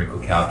will sprinkle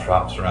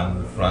caltrops around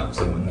the front,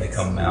 so when they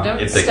come out, Don't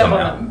if they step come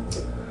on out,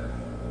 them.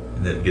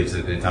 and then it gives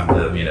it a good time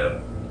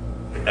to,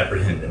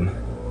 apprehend them.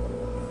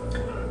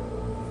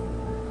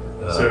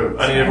 So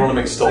I need everyone to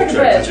make stealth Like a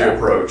checks as bad you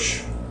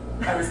approach.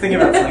 I was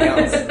thinking about something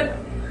else.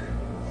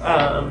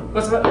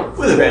 What's what?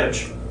 With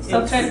advantage.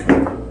 Stealth check?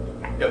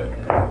 Yep.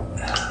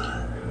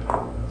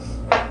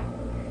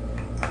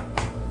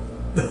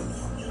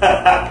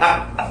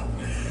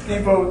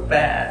 They both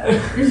bad.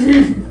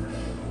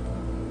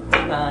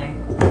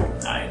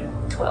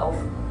 9, 12.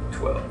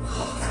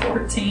 12.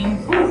 14.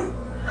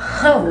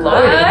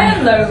 Hello.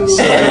 Hello.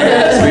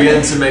 As we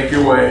begin to make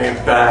your way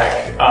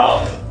back,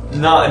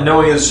 not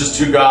knowing it's just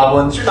two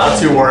goblins, you're not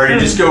too worried. You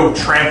just go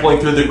trampling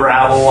through the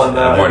gravel and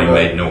I've already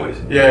made noise.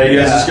 Yeah, you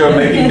guys just go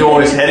making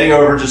noise, heading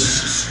over,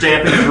 just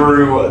stamping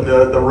through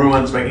the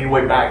ruins, making your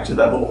way back to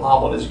that little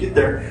hovel. As you get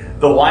there,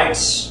 the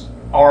lights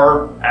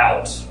are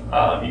out.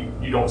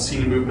 You don't see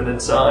any movement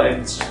inside.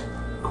 It's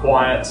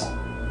quiet.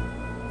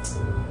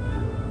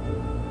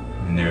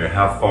 And they're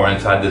how far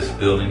inside this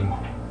building?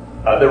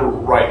 They're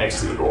right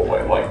next to the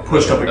doorway, like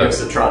pushed up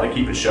against it, trying to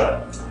keep it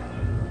shut.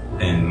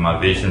 And my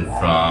vision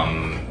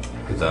from,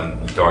 because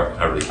I'm dark,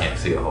 I really can't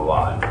see a whole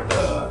lot.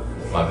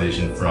 My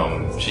vision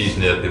from Cheese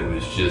Nip, it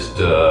was just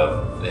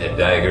they had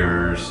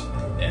daggers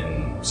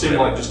and Seemed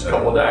like just a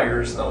couple of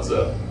daggers, and that was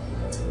it.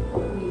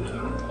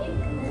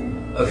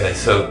 Okay,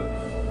 so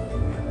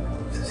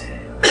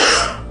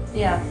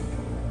Yeah.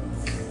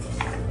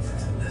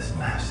 this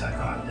mask I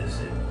got, does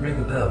it ring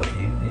a bell with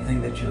you? Do you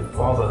think that your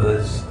father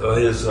or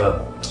his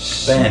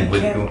band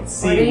would go? Can't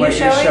see What are you what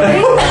you're showing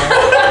showing. me?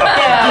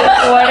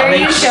 Yeah. What are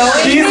you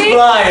showing She's me?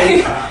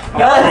 blind.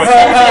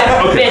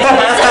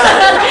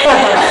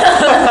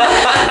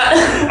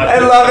 I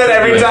love it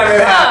every time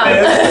it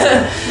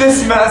happens.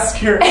 This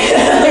masquerade.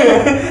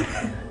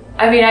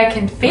 I mean, I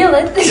can feel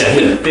it.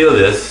 Yeah, feel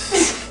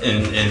this,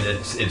 and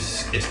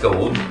it's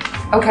gold,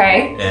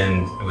 Okay.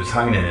 and it was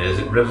hanging in it. Does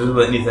it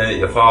resemble anything that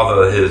your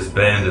father, his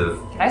band of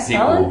Can I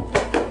smell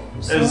people?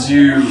 As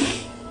you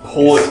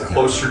pull it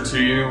closer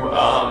to you,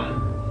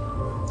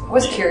 I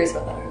was curious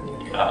about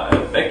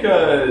that. make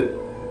a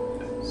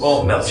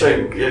well. Smell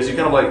Say as you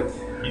kind of like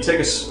you take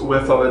a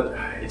whiff of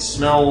it. It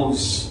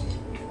smells.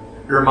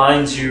 It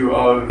reminds you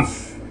of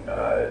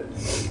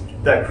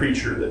that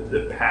creature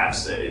that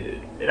passed.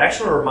 It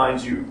actually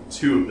reminds you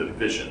too of the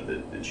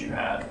vision that you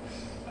had.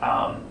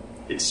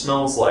 It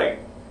smells like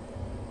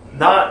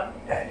not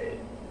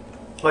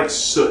like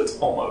soot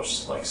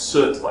almost, like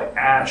soot, like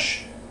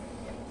ash,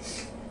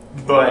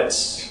 but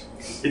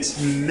it's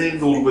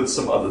mingled with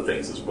some other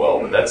things as well.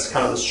 But that's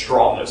kind of the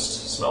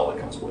strongest smell that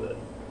comes with it.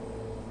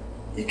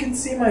 You can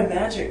see my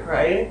magic,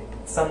 right?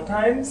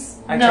 Sometimes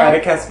I No. try to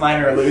cast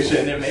minor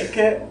illusion and make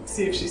it.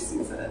 See if she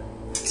sees it.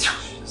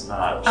 She does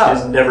not. She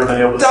has never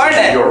been able to Darn see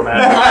it. your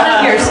magic.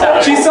 None of your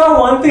stuff. She saw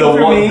one thing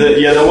for me.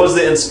 There was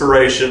the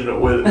inspiration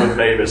with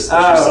Mavis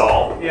that she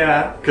saw.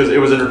 Yeah. Because it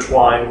was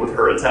intertwined with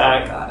her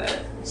attack. Got it.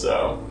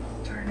 So,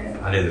 Darn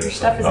it. I knew there was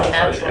Stuff something isn't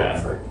else I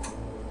natural.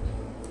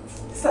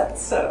 should- Is that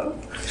so?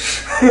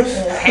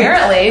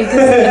 Apparently, 'cause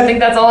I think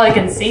that's all I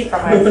can see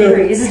from my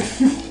theories.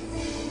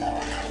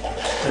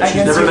 and I she's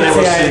guess never you been could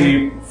able to say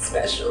see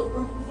Special.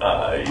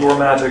 your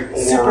magic or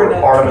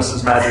Supernatural.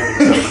 Artemis's magic.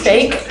 Except for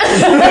Fake.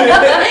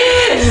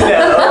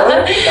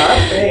 No, not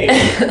fake.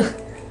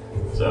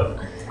 So,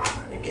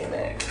 A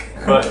gimmick.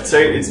 but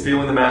say it's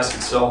feeling the mask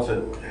itself,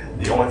 and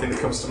the only thing that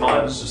comes to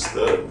mind is just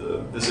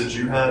the visit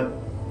you had a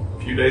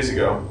few days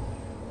ago.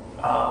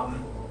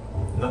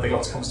 Nothing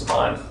else comes to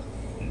mind.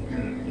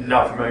 You're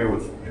not familiar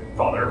with your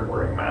father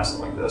wearing a mask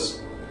like this.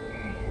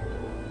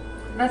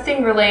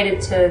 Nothing related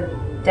to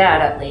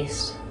Dad, at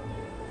least.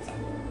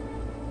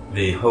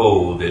 The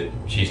hole that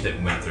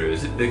Cheesesteak went through,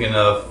 is it big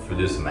enough for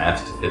this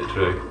mask to fit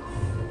through?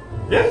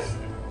 Yeah.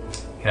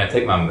 Can I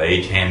take my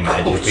mage hand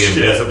magically shit.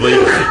 invisibly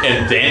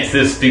and dance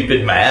this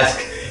stupid mask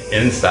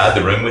inside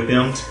the room with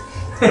them?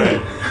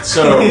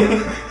 So,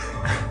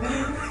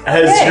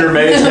 as your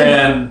mage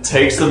hand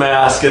takes the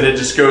mask and it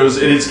just goes,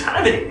 and it's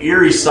kind of an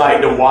eerie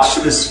sight to watch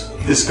this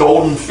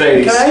golden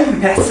face. Can I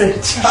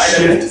message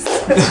Artemis?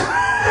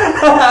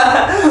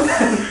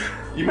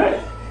 You may.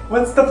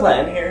 What's the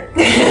plan here?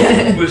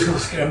 We're just going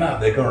to scare them out.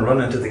 They're going to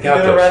run into the You're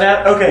gonna run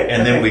out? Okay.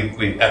 And then okay.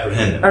 we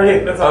apprehend them. Okay,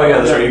 that's all. Oh yeah,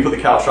 that's right. You put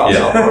the caltrops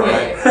Yeah. on,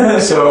 right?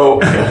 So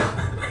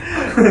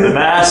the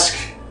mask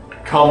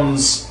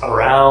comes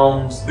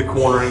around the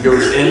corner and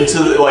goes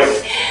into the, like,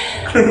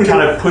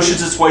 kind of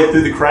pushes its way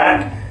through the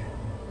crack.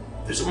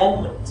 There's a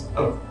moment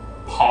of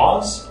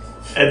pause,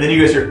 and then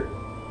you guys hear,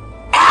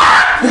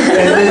 "Ah!" And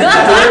then the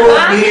door will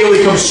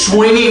immediately comes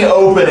swinging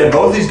open, and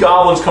both these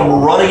goblins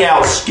come running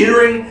out,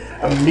 skittering.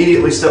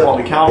 Immediately step on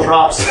the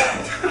caltrops.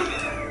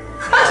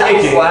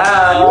 Taking You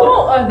Wow.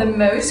 all are the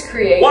most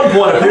creative. 1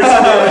 point of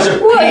piercing damage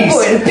apiece. point of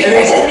And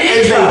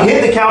as they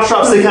hit the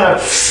caltrops, they kind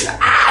of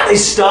they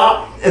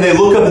stop and they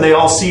look up and they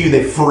all see you.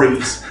 They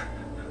freeze.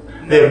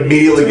 They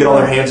immediately get on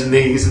their hands and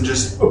knees and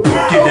just get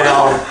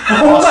down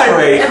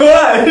prostrate.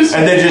 Gosh.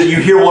 And then just you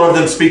hear one of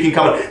them speaking,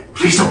 coming,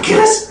 "Please don't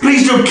kill us!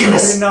 Please don't kill We're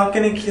us!" not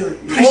gonna kill you.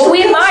 Well,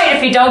 we might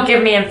if you don't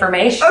give me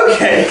information.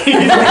 Okay.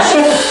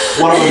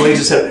 One of them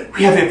just said,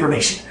 "We have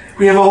information.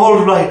 We have all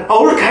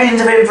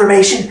kinds of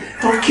information.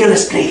 Don't kill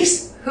us,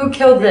 please." Who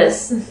killed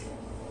this?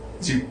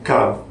 As you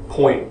kind of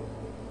point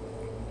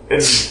in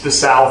the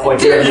south,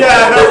 like you're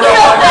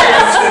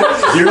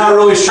not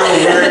really sure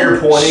where you're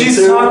pointing She's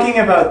to. talking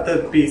about the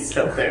beast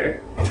up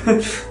there.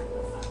 The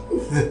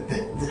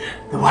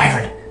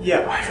wyvern.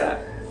 Yeah, that.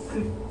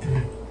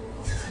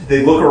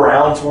 They look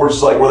around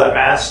towards like where that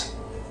mask.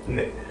 And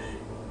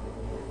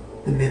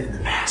the men in the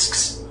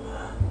masks.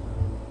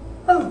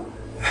 Oh.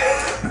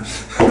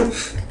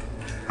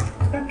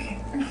 Okay.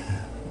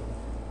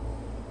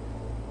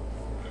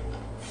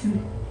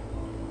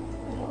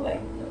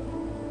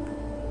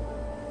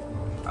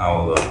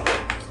 I'll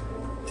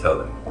tell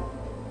them,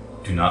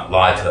 do not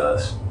lie to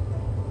us,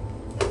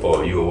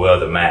 or you will wear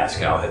the mask,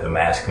 and I'll have the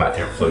mask come out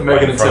there and float Make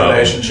right an in front of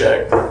intimidation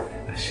them.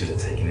 check. I should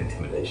have taken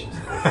intimidation.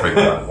 Freak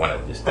out one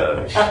of just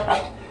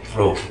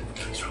roll.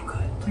 Please roll good.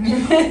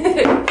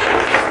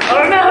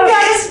 Oh no, I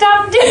gotta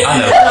stop doing I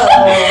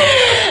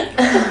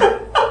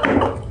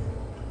know.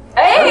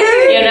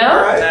 Hey, you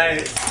know?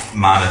 Nice.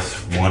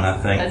 -1, I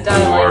think. A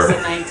dialect's or a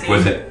 19.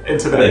 was it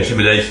Intimidation.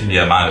 intimidation?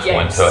 Yeah, -1,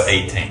 Yes. so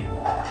 18.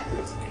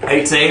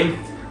 18.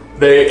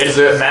 They, as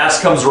the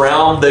mask comes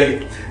around,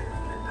 we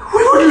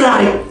wouldn't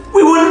lie.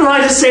 We wouldn't lie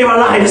to save our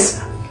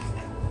lives.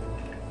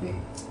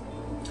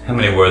 How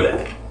many were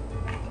there?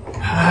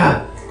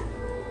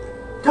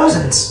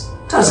 Dozens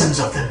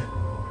of them.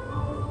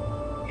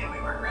 Yeah, we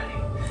weren't ready.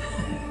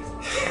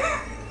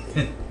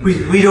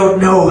 We don't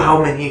know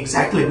how many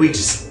exactly. We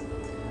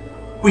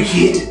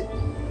hid.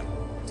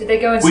 Did they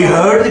go inside? We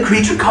heard the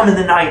creature come in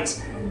the night.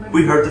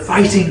 We heard the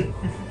fighting,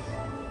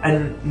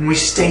 and we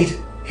stayed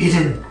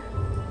hidden.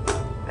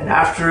 And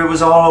after it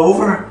was all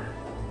over,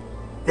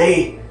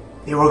 they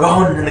were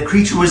gone, and the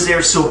creature was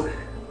there. So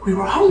we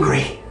were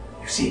hungry.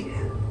 You see,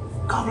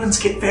 goblins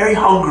get very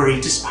hungry,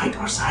 despite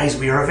our size.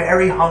 We are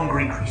very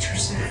hungry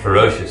creatures.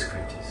 Ferocious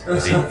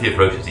creatures. The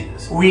ferocious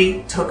eaters.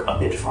 We took a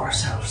bit for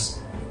ourselves,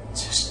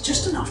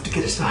 just enough to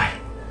get us by.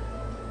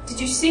 Did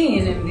you see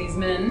any of these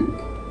men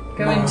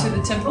go No. into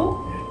the temple?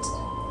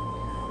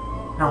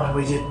 No,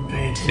 we didn't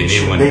pay So you need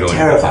attention. one to They go in.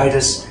 terrified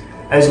us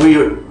as we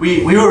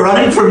were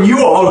running from you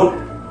all.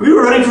 We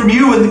were running from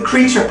you and the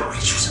creature. The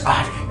creature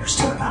survived. You're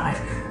still alive.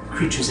 The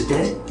creature's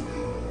dead.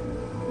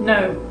 No.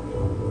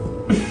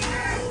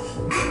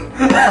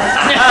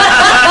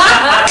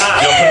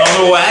 Jumping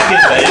a wagon,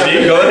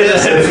 baby. Go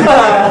ahead.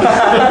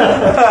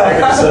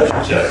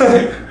 Check.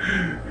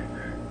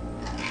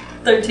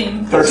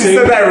 13. 13. She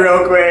said that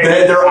real quick.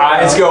 Their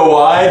eyes go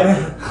wide.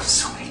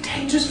 So many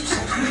dangers for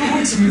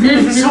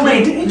so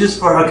many dangers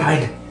for our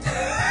kind.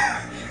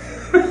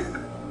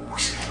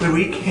 When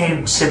we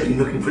came simply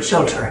looking for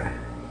shelter,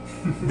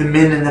 the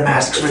men in the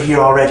masks were here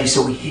already,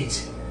 so we hid.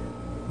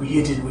 We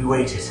hid and we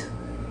waited.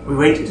 We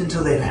waited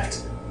until they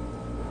left.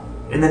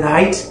 In the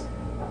night,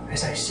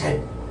 as I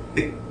said,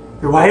 the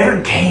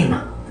wyvern came,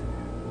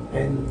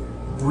 and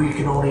we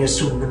can only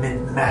assume the men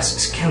in the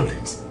masks killed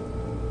it.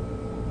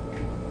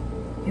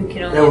 You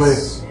can only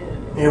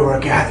assume. They were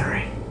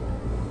gathering.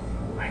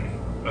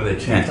 Are they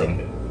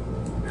chanting?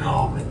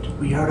 No, but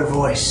we heard a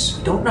voice.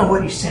 We don't know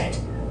what he said.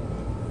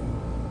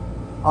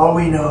 All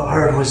we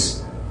heard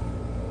was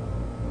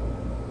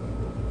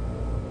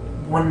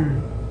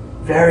one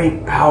very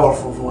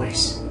powerful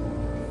voice,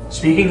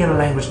 speaking in a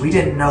language we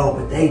didn't know,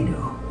 but they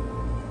knew.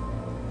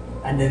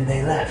 And then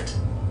they left.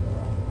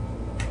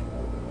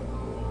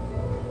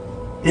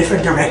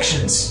 Different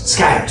directions,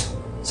 scattered.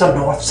 Some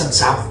north, some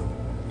south.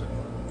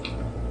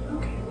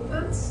 Okay,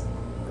 that's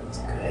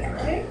good,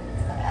 right?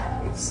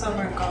 Some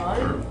are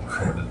gone.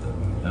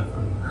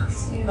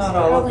 Not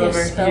all of them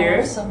are here.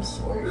 Of some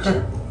sort.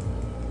 And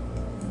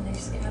they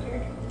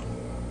scattered.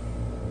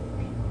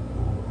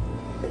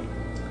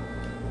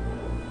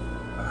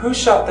 Who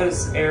shot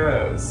those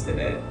arrows in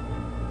it?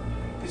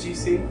 Did you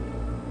see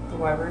the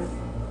wyvern?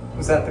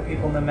 Was that the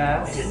people in the I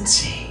mask? didn't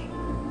see.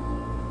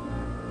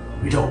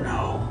 We don't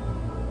know.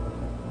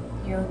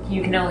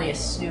 You can only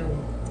assume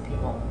the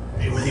people.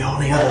 They were the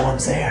only other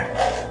ones there.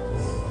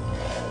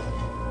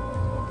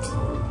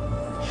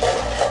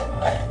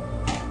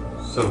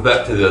 So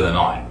back to the other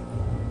night.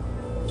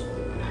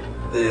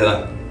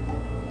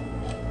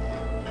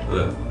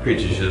 The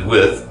creatures you're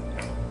with,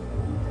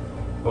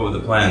 what were the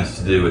plans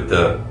to do with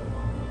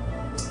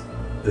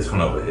this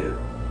one over here?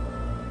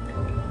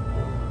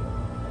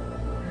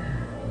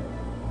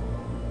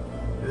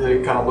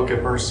 They kind of look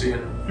at Mercy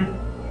and...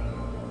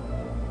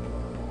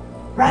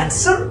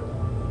 Ransom?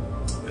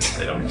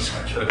 They don't need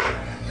much of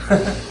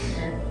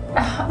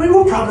it. We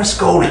were promised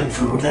golden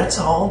food, that's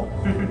all.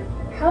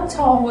 How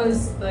tall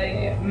was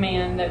the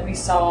man that we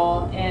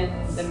saw in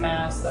the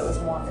mask that was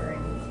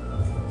wandering?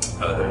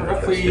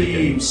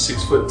 Roughly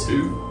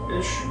 6'2"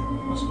 ish,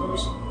 I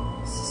suppose.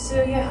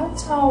 Cecilia, how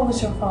tall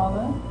was your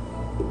father?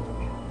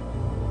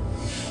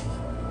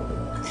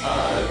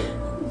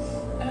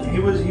 He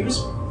was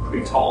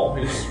pretty tall.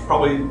 He was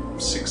probably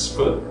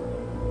 6'3",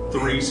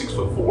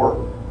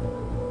 6'4".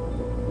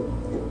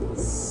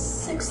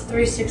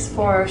 6'3", 6'4"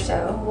 or so.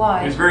 He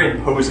Why? was a very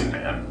imposing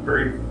man.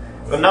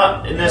 But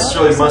not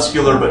necessarily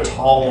muscular, but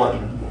tall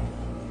and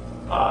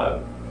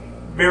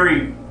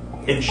very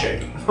in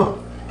shape.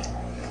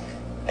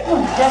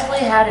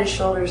 Definitely had his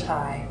shoulders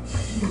high.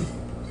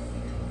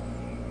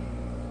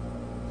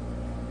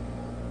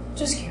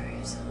 Just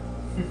curious.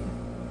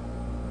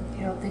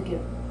 You don't think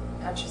it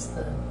matches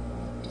the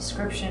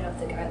description of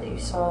the guy that you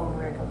saw when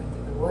we were going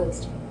through the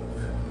woods, do you?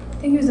 I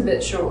think he was a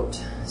bit short,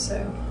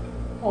 so.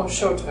 Or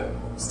shorter.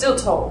 Still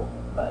tall,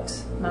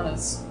 but not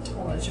as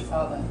tall as your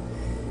father.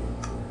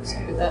 So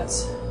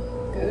that's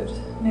good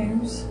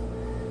news.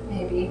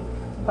 Maybe.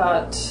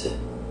 But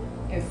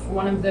if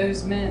one of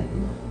those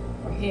men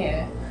were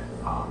here,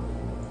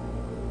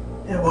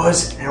 There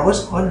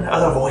was one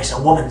other voice,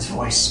 a woman's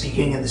voice,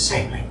 speaking in the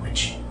same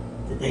language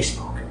that they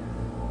spoke.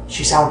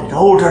 She sounded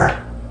older.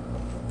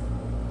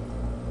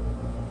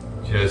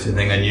 Did you notice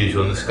anything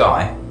unusual in the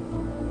sky?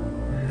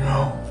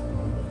 No.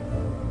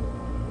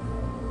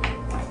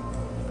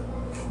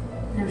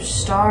 No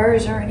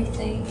stars or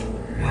anything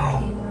No.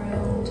 came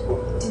around.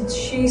 did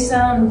she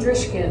sound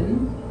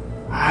Drishkin?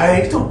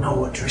 I don't know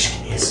what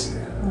Drishkin is.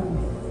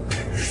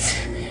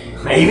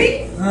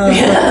 Maybe?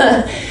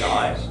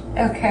 Nice.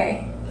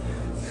 Okay.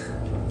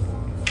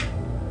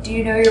 Do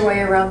you know your way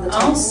around the I'll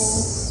temple?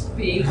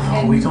 speak.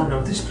 No, we don't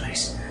know this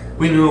place.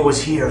 We knew it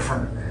was here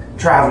from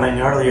traveling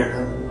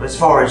earlier. As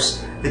far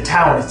as the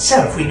town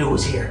itself, we knew it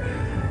was here.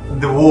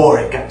 The war,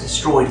 it got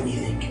destroyed, we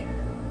think.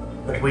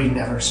 But we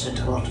never spent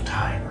a lot of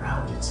time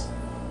around it.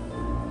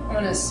 I'm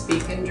gonna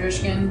speak in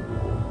Drishkin.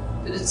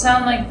 Did it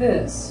sound like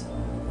this?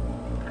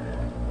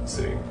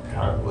 So you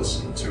kind of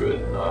listen to it.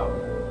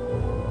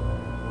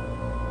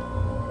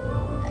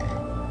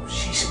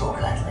 She spoke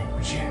that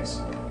language,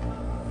 yes.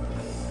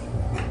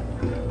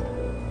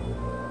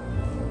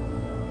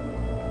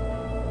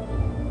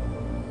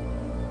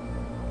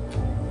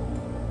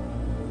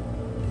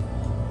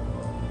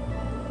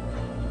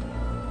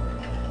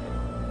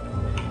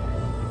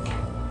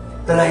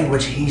 The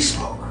language he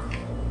spoke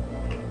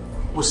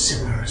was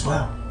similar as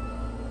well.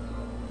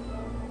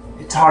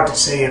 It's hard to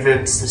say if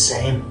it's the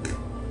same.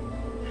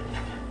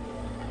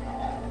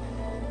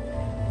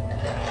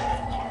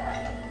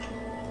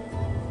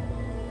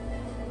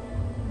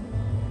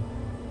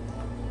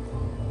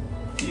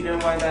 Do you know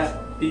why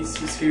that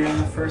beast was here in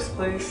the first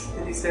place?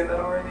 Did he say that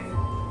already?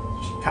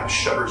 She kind of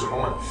shudders a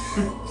moment.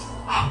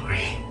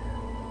 Hungry.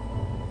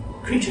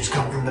 creatures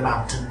come from the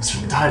mountains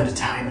from time to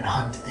time and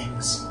hunt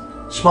things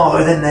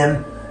smaller than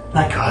them,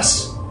 like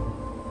us.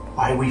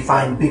 Why we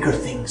find bigger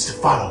things to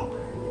follow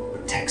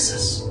protects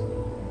us.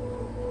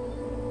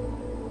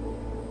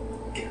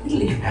 Can we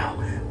leave now?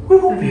 We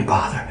won't be a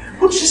bother.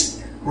 We'll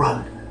just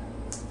run.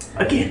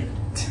 Again.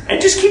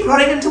 And just keep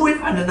running until we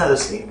find another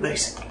safe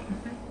place.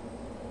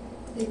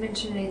 Did you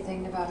mention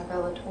anything about a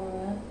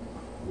Bellatora?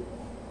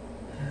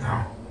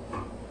 No.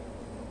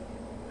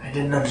 I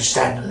didn't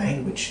understand the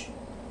language.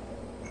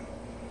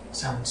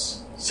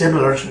 Sounds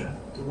similar to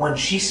the one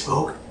she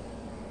spoke.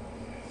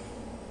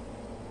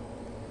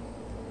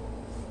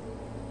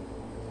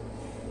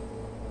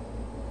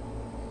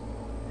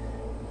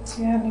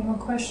 Do you have any more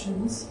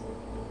questions?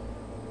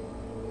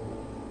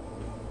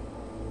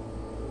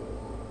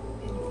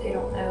 If they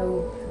don't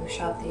know who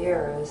shot the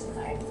arrows, then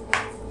I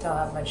don't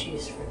have much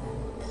use for them.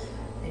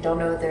 They don't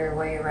know their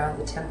way around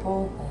the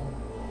temple,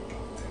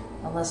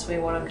 and unless we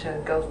want them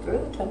to go through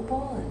the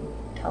temple and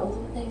tell us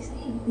what they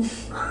see.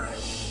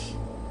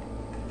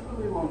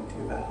 Probably won't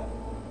do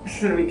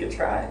that. We could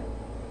try.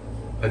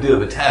 I do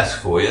have a task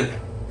for you.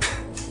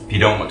 If you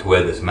don't want to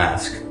wear this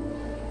mask,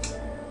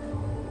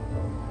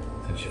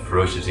 since you're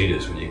ferocious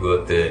eaters, when you go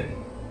up there and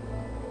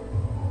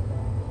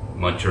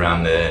munch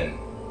around there and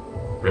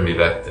bring me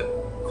back the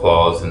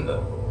claws and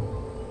the...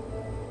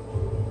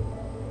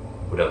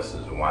 What else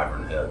does a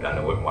wyvern have? I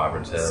know what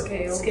wyverns have.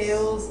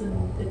 Scales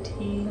and the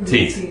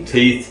teeth.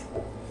 Teeth.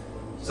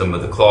 Some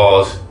of the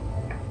claws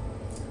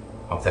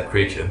off that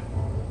creature.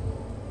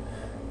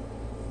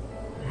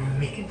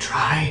 We can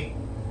try.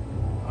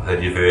 I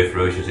heard you're very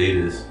ferocious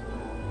eaters.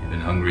 You've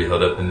been hungry,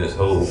 held up in this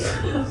hole.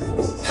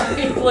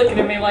 He's looking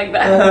at me like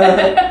that.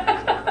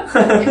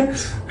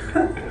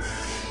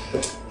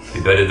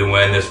 Be better than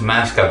wearing this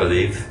mask, I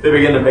believe. They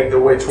begin to make their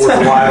way towards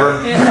the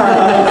wyvern,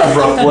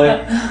 roughly.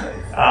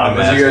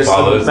 As you guys,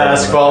 the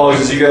mask follows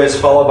as you guys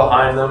follow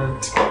behind them.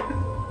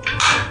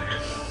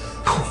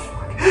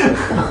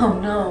 Oh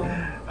no.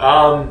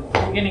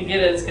 You're gonna get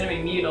it, it's gonna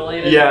be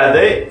mutilated. Yeah,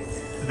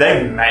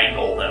 they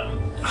mangle them.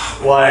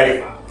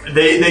 Like,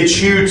 they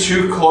chew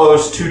too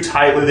close, too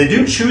tightly. They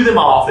do chew them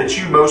off. They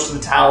chew most of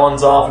the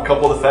talons off, a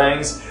couple of the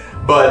fangs.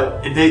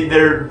 But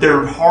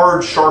their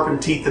hard,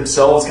 sharpened teeth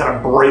themselves kind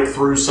of break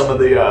through some of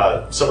the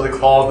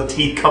claws. The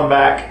teeth come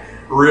back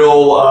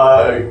real,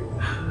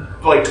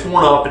 like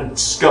torn up and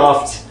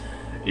scuffed.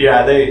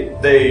 Yeah,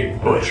 they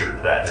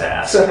butchered that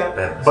task.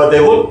 But they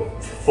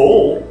look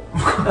full.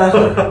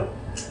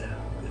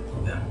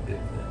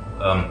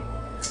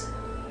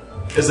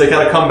 As they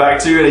kind of come back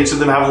to you, and each of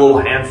them have a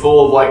little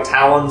handful of like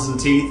talons and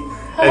teeth,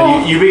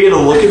 and you begin to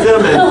look at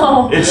them,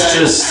 and it's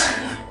just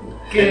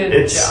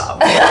Good job.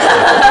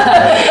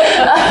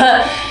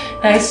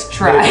 Nice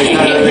try.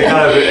 They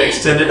kind of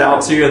extend it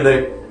out to you, and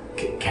they...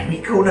 Can we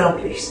go now,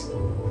 please?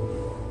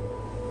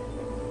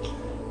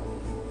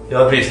 You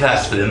have any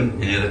tasks for them?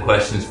 Any other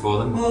questions for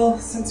them? Well,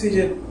 since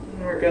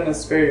we're gonna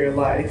spare your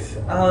life,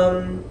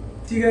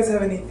 do you guys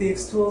have any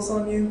thieves' tools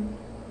on you?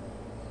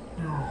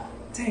 No.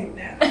 Dang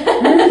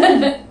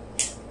that.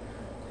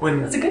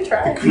 When That's a good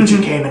try. the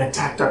creature came and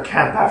attacked our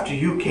camp after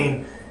you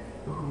came,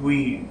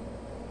 we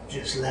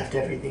just left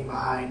everything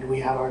behind.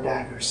 We have our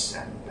daggers,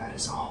 and that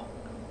is all.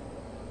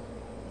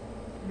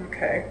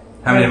 Okay.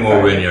 How many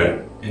more were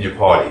in your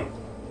party?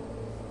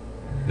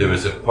 There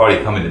was a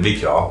party coming to meet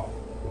y'all.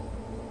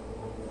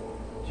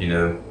 Do you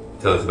know?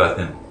 Tell us about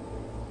them.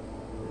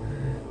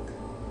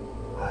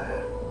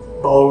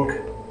 Bolg,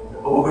 the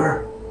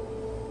ogre,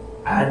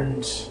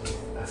 and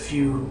a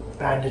few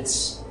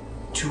bandits,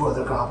 2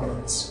 other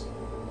goblins.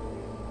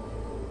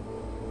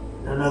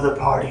 Another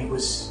party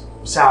was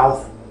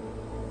south,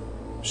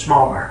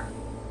 smaller.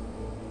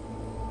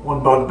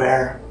 1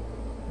 bugbear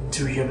and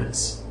 2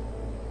 humans.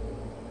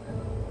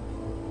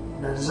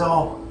 That is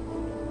all.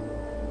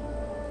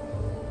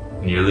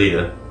 And your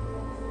leader?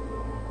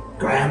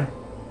 Graham.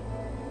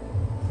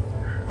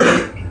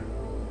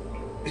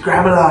 Is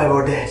Graham alive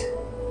or dead?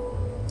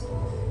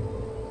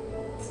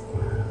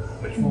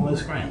 Which one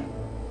was Graham?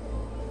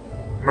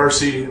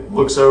 Mercy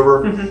looks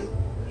over.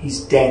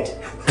 He's dead.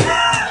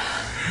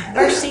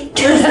 Mercy.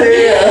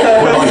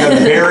 With like a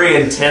very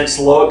intense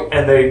look,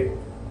 and they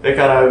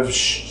kind of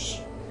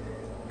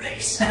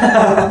Please.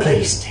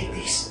 Please take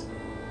these.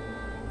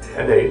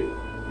 and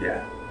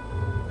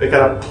they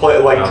kind of play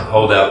like I'll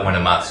hold out one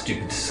of my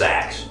stupid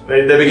sacks.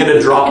 they begin to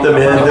drop them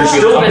in. There's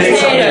still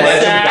bits of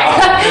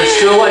flesh. There's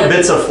still like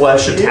bits of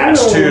flesh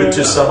attached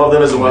to some of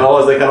them as well,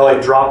 as they kind of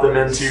like drop them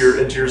into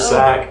your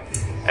sack,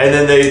 and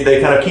then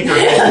they kind of keep their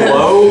head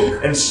low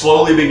and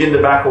slowly begin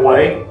to back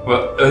away.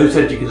 Well, who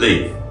said you could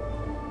leave?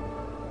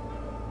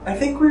 I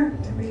think do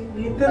we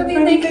need them I for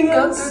mean, they anything can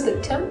go else? through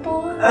the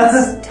temple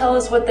and tell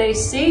us what they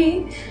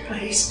see.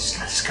 Please, just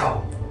let us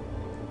go.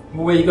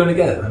 Well, where are you going to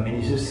go? I mean,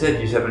 you just said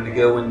you just happened to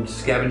go and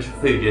scavenge for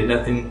food. You had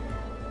nothing.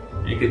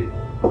 You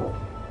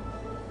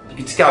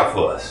could scout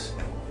for us.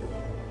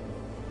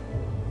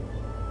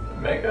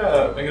 Make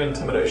an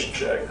intimidation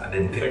check. I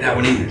didn't pick that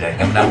one either,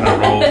 Dang. I'm not going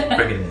to roll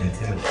friggin'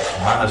 intimidation.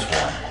 -1.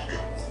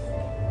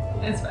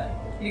 It's fine.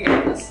 You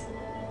got this.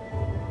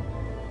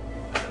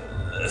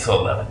 So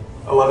 11.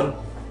 11.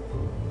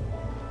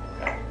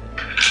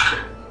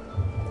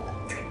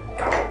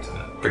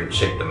 Freaking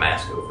shake the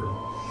mask over.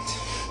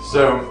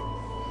 So,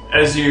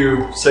 as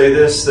you say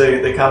this,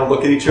 they kind of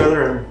look at each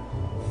other and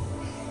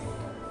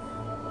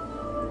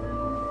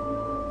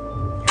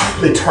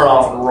they turn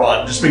off and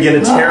run. Just begin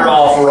to tear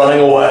off,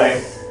 running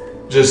away,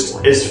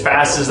 just as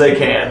fast as they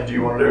can. Do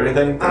you want to do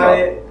anything?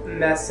 I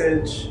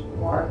message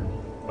one,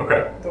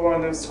 Okay. the one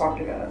that was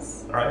talking to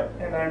us, All right.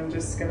 and I'm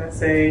just gonna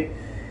say,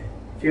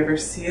 if you ever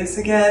see us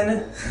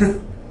again,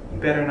 you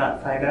better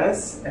not find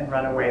us and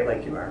run away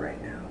like you are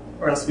right now,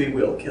 or else we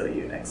will kill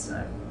you next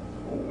time.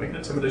 We'll make an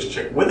intimidation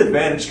check with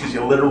advantage because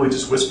you literally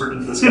just whispered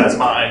into this guy's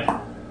mind.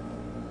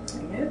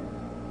 Dang it.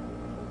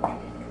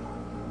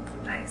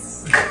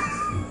 Nice.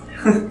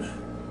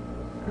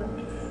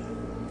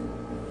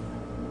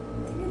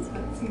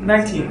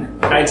 19. 19.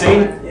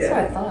 That's what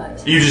I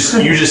thought. You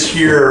just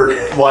hear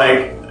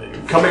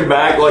like coming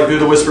back like through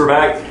the whisper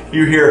back.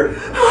 You hear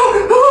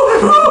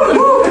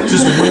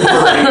just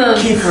whimpering.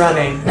 Keep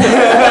running.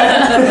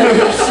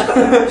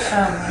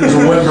 Just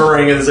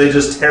whimpering as they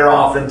just tear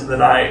off into the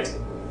night.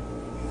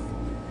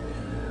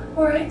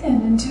 Alright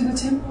then, into the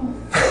temple.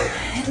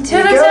 To the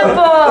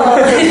temple!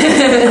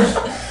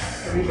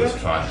 Just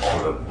trying to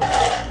sort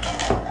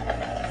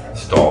of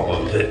stall a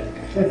little bit.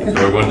 So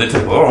we're going to the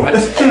temple. All right.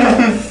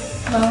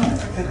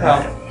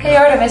 Hey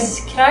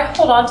Artemis, can I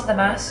hold on to the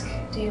mask?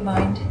 Do you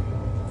mind?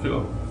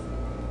 Sure.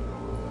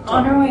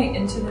 On our way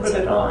into the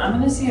temple, I'm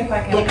gonna see if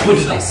I can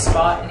actually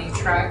spot any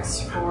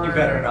tracks for You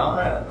better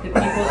not. the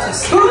people to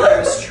see if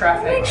there's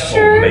traffic. Make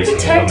sure amazing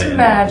detect woman.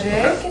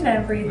 magic and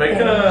everything. Make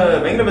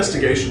an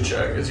investigation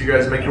check as you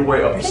guys make your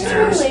way up the It's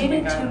stairs.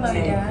 related to my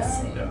dad.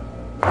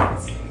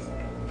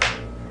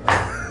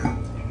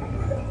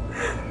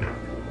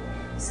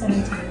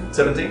 17.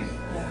 17?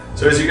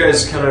 So as you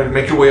guys kind of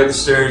make your way up the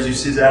stairs, you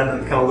see Zad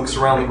that kind of looks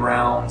around the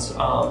grounds.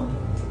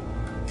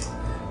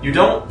 You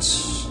don't...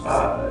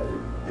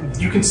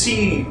 you can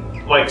see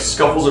like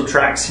scuffles of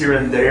tracks here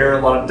and there,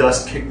 a lot of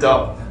dust kicked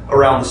up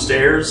around the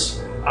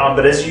stairs.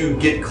 But as you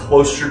get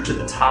closer to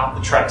the top,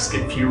 the tracks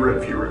get fewer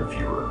and fewer and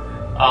fewer.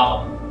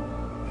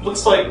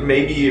 Looks like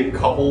maybe a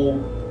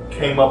couple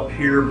came up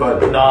here,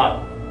 but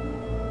not...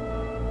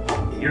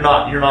 You're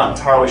not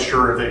entirely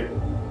sure if they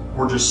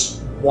were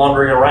just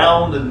wandering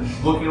around and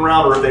looking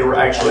around, or if they were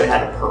actually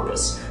had a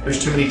purpose.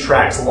 There's too many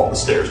tracks along the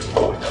stairs to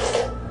really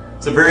know.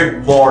 It's a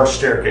very large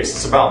staircase.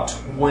 It's about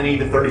 20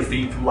 to 30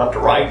 feet from left to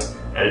right,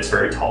 and it's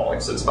very tall. Like I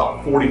said, it's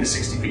about 40 to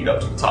 60 feet up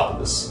to the top of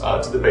this,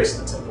 to the base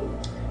of the temple.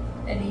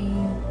 Any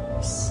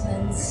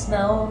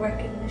smell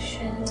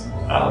recognition?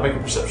 Make a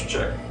perception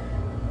check.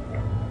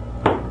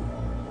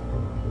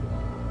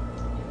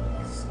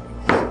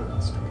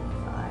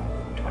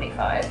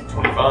 25.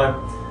 25.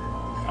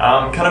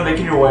 Kind of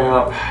making your way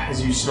up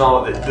as you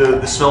smell it.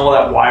 The smell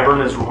of that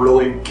wyvern is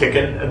really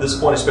kicking at this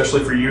point,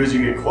 especially for you as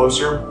you get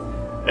closer.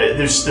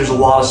 There's a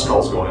lot of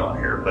smells going on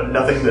here, but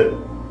nothing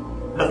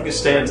that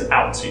stands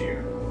out to you,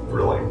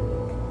 really.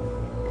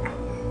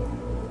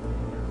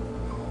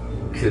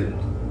 Could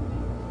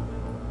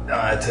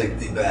I take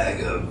the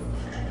bag of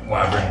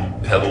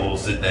wyvern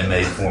pebbles that they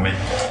made for me,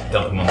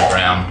 dump them on the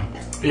ground?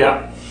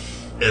 Yeah.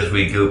 As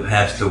we go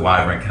past the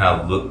wyvern, can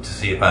I look to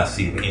see if I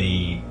see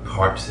any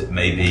parts that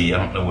maybe, I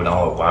don't know what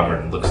all a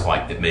wyvern looks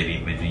like, that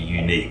maybe would be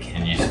unique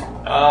and useful?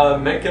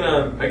 Make an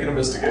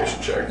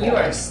investigation check. You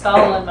are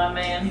stalling, my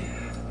man.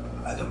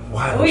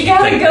 Why would We you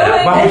gotta think go that?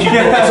 in. Why would you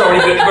think that's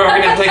already been, we're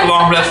going to take a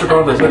long rest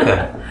regardless?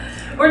 Okay.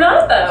 We're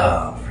not though.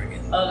 Oh,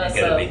 friggin'. Oh, that's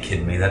You gotta a- be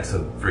kidding me. That's a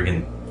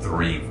friggin'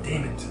 3.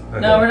 Damn it. Okay.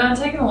 No, we're not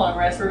taking a long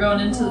rest. We're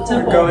going into the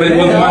temple. going But in.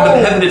 we'll wind up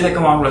No. having to take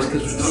a long rest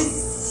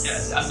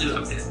because I'm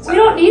We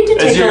don't need to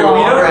As take you, a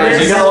long as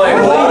rest. you kind of like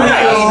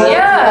Fine,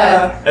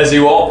 yeah. as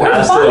you walk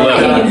past fine.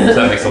 it,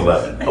 So that makes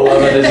 11.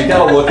 11, as you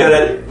kind of look at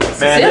it,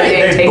 man, Silly,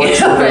 they take it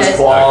butchered off those it.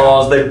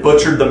 claws, they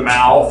butchered the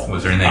mouth.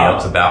 Was there anything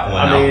else about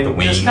one I out mean, the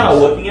wings? just kind of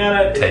looking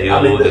at it, Tail,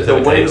 I mean, does it the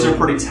have a wings tail? are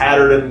pretty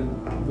tattered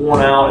and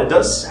worn out. It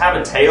does have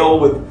a tail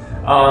with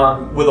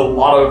a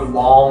lot of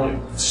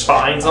long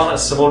spines on it,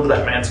 similar to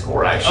that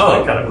manticore, actually.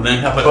 Oh, kind of. then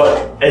how about...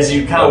 But as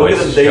you kind of Oh, look at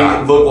it's them, they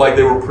shot. look like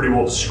they were pretty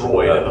well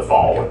destroyed in the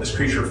fall when this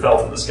creature fell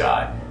from the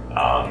sky.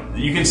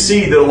 You can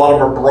see that a lot of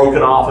them are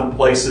broken off in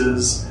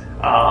places.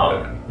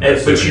 But you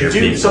Souvenir do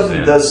pieces, something yeah.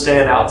 that does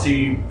stand out to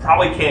you. You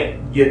probably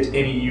can't get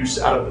any use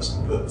out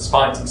of the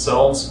spines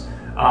themselves,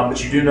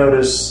 but you do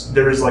notice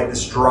there is like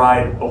this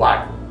dried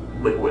black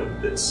liquid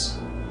that's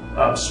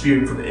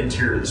spewing from the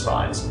interior of the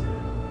spines.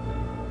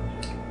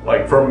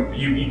 Like from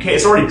you can't.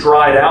 It's already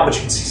dried out, but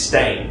you can see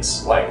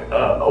stains like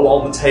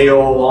along the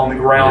tail, along the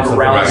ground,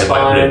 around the Like put a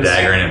spines.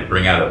 dagger in and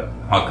bring out a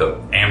hunk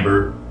of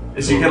amber.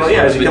 As you kind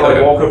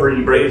of walk over and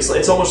you break,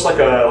 it's almost like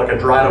a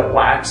dried up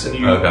wax, and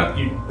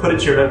you put it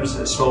to your nose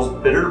and it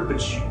smells bitter, but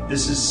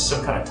this is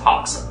some kind of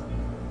toxin.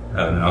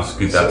 And then I'll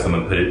scoop out some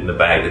and put it in the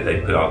bag that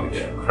they put all the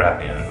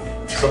crap in.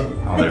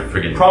 All their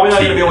friggin' Probably not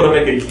going to teeth. be able to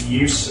make a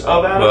use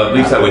of that. Well, at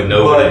least I would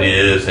know But, what it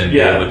is and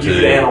Yeah, be able you to.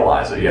 could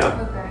analyze it. Yeah,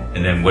 Okay.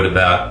 And then what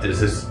about?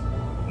 Does this?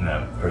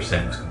 No,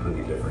 percent was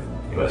completely different.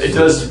 but it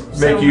does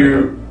make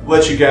you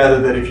let you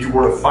gather that if you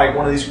were to fight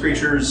one of these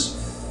creatures,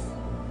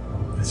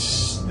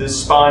 the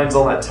spines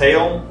on that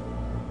tail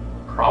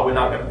probably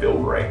not going to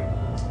feel great.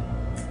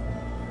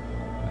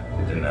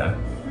 It didn't have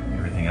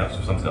everything else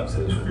or something else.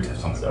 It was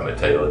something on the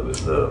tail. It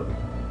was the.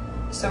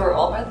 So we're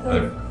all by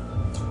the.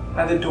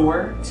 By the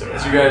door. So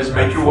as you guys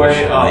make your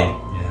way up,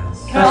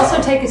 Yes. Can I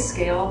also take a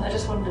scale? I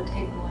just wanted to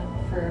take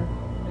one for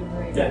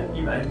memory. yeah,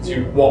 you may. As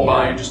you walk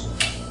by, you just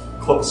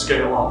clip the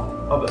scale off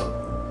of it.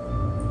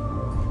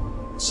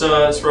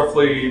 So it's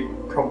roughly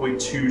probably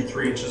 2 to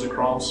 3 inches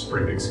across.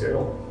 Pretty big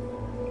scale.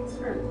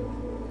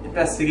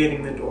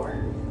 Investigating the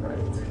door. Right.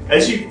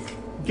 As you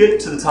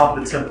get to the top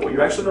of the temple,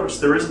 you actually notice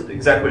there isn't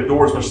exactly a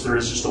door as much as there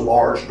is just a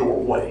large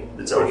doorway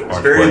that's open. It's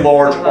a very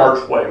large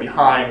archway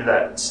behind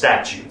that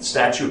statue, the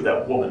statue of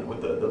that woman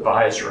with the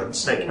visor and the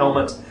snake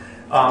helmet.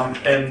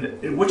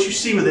 And what you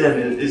see within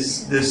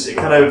is this,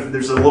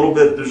 there's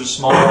a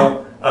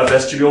small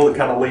vestibule that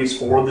kind of leads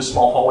forward, this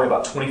small hallway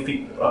about 20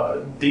 feet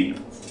deep.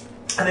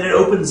 And then it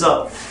opens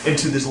up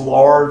into this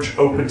large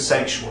open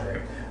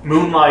sanctuary,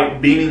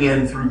 moonlight beaming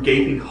in through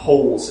gaping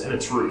holes in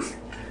its roof.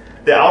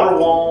 The outer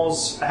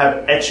walls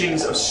have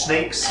etchings of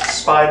snakes,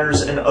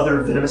 spiders, and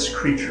other venomous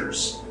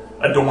creatures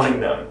adorning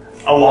them,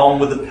 along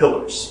with the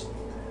pillars,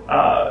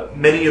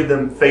 many of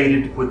them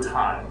faded with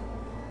time.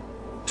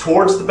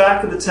 Towards the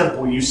back of the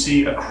temple, you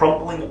see a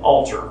crumbling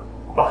altar,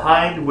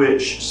 behind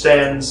which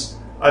stands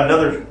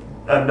another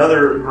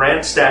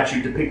grand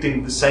statue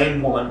depicting the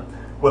same woman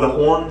with a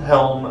horned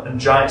helm and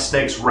giant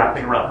snakes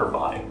wrapping around her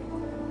body.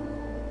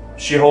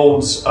 She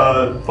holds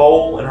a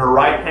bowl in her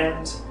right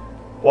hand,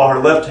 while her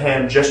left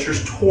hand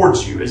gestures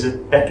towards you as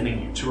if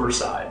beckoning you to her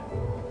side.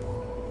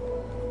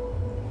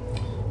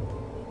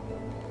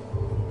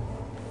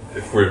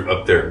 If we're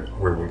up there,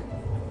 where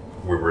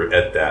we're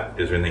at that,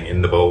 is there anything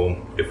in the bowl?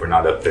 If we're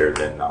not up there,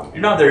 then You're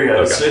not there yet.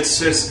 Okay.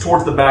 It's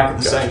towards the back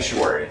of the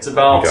sanctuary. It's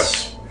about,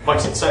 like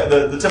I said,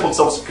 the temple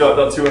itself is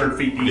about 200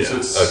 feet deep, so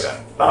it's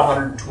about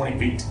 120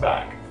 feet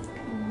back.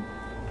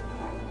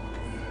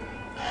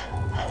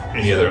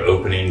 Any other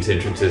openings,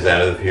 entrances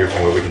out of here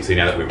from where we can see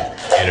now that we've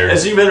entered?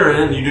 As you enter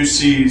in, you do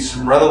see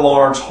some rather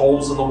large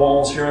holes in the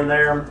walls here and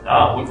there.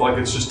 Look like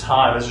it's just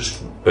time. It's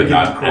just But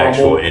not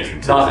actual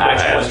entrances. Not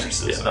actual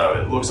entrances. Yeah.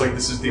 No, it looks like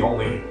this is the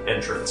only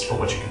entrance, from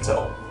what you can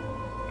tell.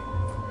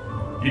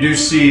 You do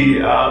see,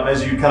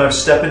 as you kind of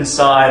step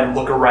inside and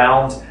look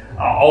around,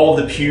 all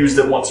of the pews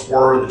that once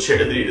were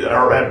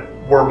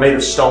were made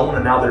of stone,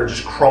 and now they're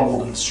just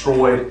crumbled and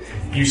destroyed.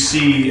 You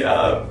see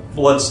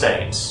blood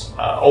stains,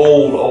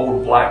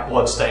 old black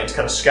blood stains,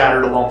 kind of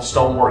scattered along the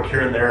stonework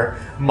here and there,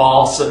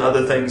 moss and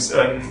other things,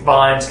 and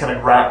vines kind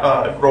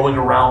of growing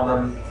around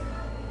them.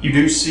 You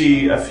do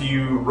see a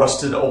few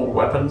rusted old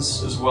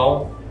weapons as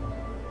well,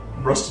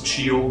 rusted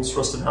shields,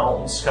 rusted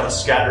helms, kind of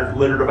scattered,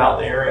 littered about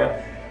the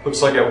area.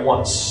 Looks like at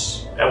one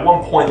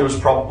point there was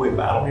probably a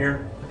battle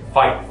here, like a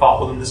fight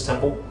fought within this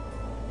temple.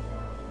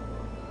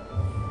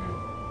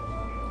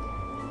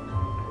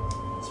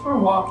 As we're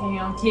walking,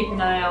 I'll keep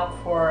an eye out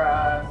for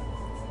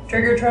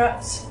trigger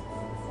traps.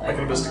 Make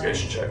an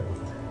investigation check.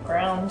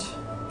 Ground.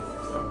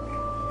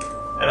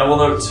 And I will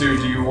note too,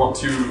 do you want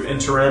to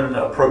enter in and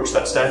approach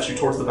that statue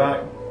towards the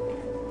back?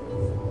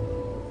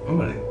 I'm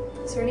going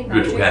Is there any to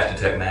magic? ritual cast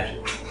detect magic.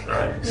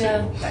 Alright.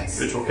 Yeah. Nice.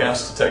 Ritual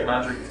cast detect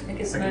magic. I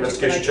guess Make an magic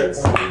that I investigation can check.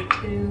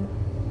 see too.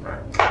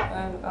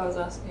 Right. I was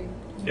asking.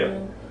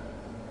 Yep.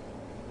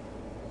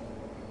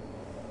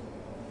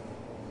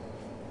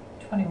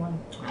 21.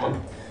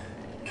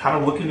 Kind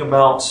of looking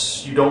about,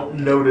 you don't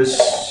notice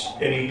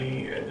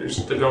any.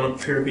 There don't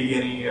appear to be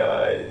any.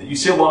 You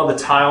see a lot of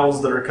the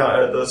tiles that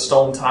are the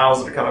stone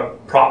tiles that are kind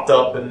of propped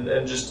up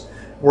and just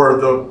where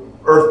the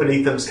earth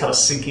beneath them is kind of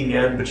sinking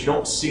in, but you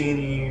don't see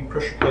any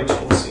pressure plates. You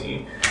don't see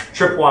any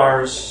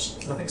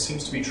tripwires. Nothing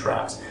seems to be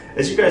trapped.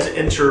 As you guys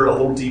enter a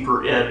little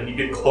deeper in and you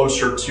get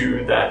closer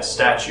to that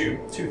statue,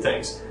 two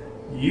things.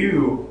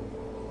 You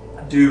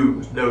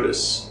do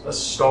notice a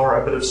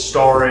bit of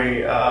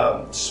starry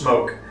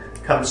smoke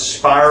kind of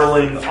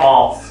spiraling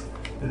off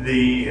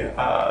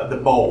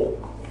the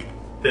bowl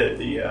that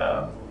the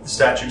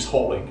statue's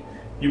holding.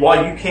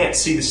 While you can't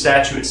see the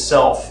statue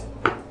itself,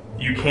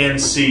 you can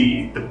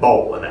see the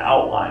bowl and the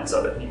outlines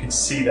of it. You can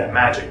see that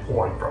magic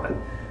pouring from it.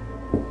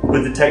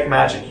 With Detect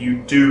Magic, you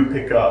do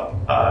pick up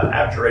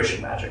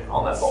Abjuration Magic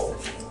on that bowl,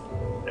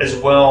 as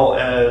well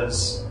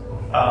as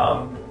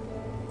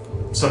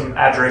some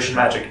Abjuration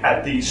Magic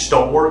at the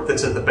stonework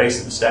that's at the base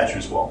of the statue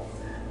as well.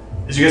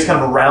 As you guys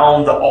kind of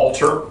around the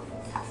altar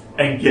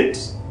and get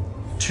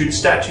to the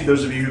statue,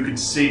 those of you who can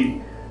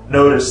see,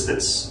 notice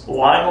that's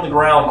lying on the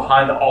ground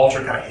behind the altar,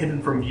 kind of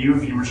hidden from view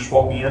if you were just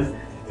walking in,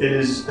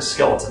 is a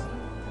skeleton.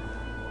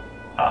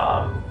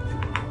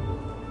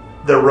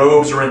 Their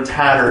robes are in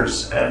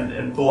tatters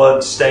and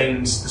blood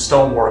stains the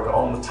stonework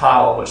on the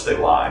tile on which they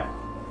lie.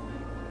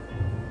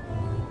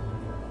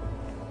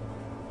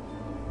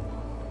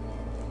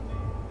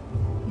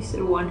 You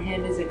said one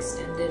hand is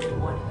extended and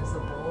one has a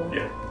bowl?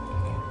 Yeah.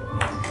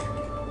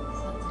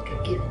 Sounds like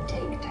a give and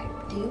take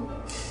type deal.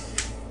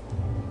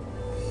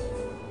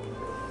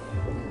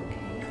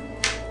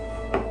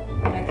 Okay.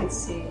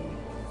 Let's see.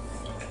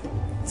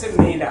 What's it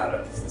made out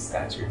of, the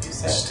statue you The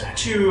said?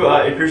 statue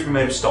appears to be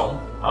made of stone.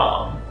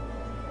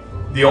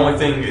 The only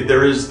thing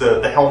there is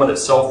the helmet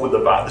itself with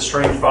the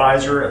strange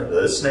visor and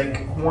the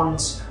snake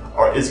horns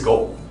is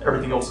gold.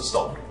 Everything else is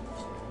stone.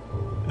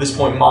 At this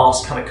point,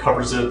 moss kind of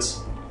covers it.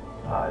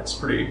 It's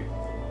pretty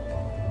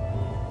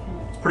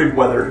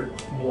weathered,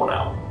 worn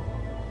out.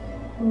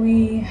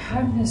 We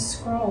have this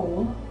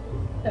scroll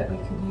that we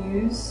could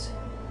use.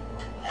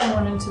 I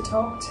wanted to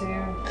talk to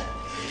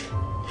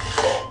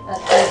that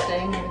third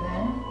thing over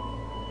there.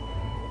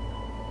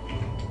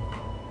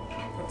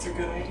 That's a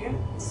good idea.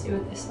 See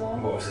what they saw.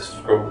 What was this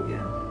scroll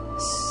again?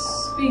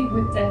 Speak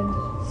with them.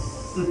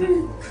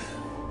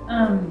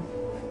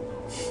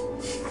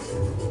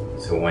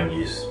 So one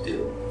use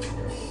still.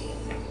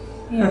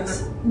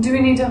 Yes. Do we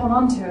need to hold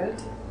on to it?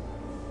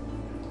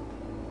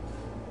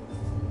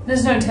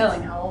 There's no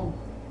telling how old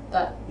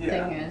that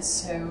thing is,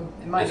 so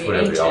it might It's be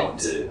whatever y'all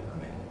ancient. do. I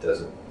mean, it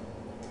doesn't.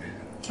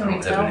 Can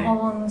we tell how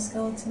long the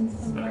skeleton's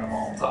been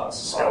there?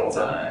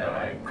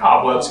 Skeleton.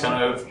 Cobwebs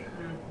kind of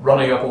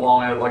running up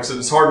along it. Like I said,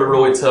 it's hard to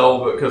really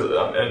tell because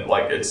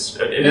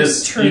it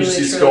is truly, you see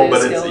truly skull,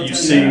 but a you skeleton,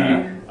 see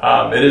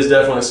it is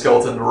definitely a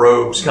skeleton. The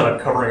robes kind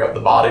of covering up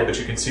the body, but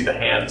you can see the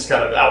hands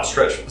kind of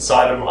outstretched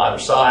beside him on either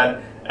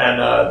side, and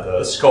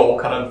the skull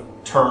kind of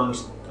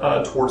turns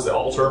towards the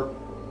altar.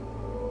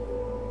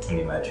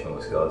 Any magic on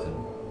the skeleton?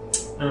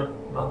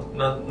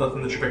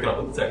 Nothing that you're picking up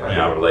with the tech I right mean,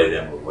 I now. relay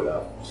them with what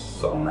I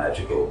saw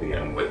magical,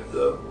 beginning with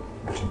the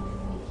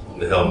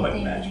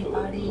helmet magical.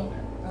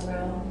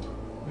 Around.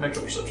 Make a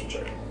perception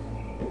check.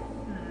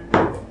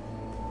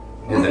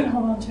 We can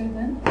hold on to it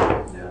then.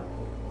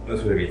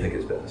 That's whatever you think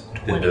is best.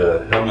 Did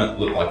the helmet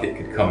look like it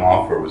could come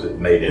off, or was it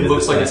made into It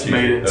looks the like it's statue?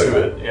 made into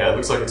Okay. it. Yeah, it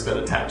looks like it's been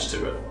attached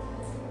to it.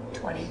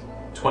 20.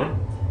 20.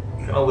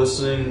 Kind of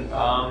listening.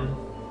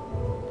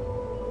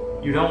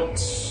 You don't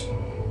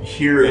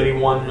hear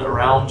anyone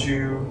around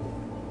you.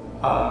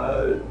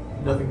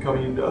 Nothing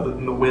coming other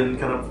than the wind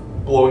kind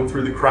of blowing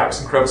through the cracks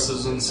and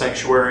crevices in the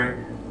sanctuary.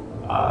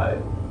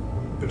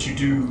 But you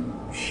do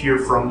hear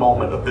for a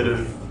moment a bit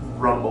of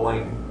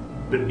rumbling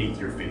beneath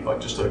your feet,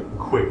 like just a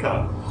quick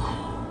kind of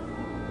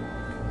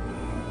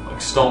like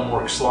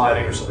stonework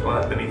sliding or something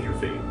like that beneath your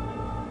feet.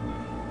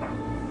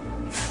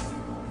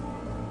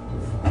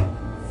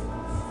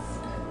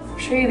 I'm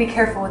sure you be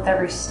careful with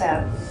every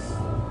step.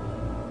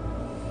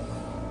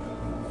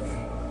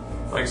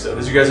 Like I said,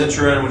 as you guys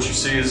enter in, what you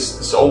see is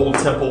this old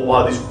temple, a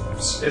lot of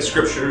these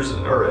inscriptions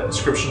on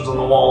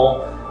the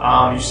wall.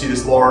 You see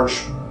this large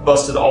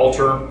busted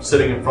altar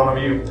sitting in front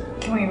of you.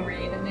 Can we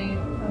read any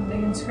of the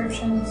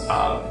inscriptions?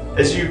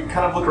 As you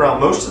kind of look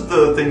around, most of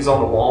the things on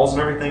the walls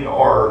and everything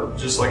are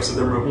just like I said,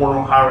 they're more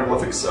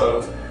hieroglyphics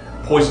of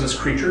poisonous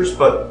creatures,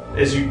 but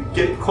as you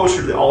get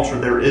closer to the altar,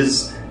 there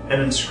is an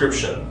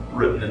inscription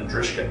written in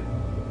Drishkin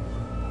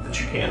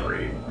that you can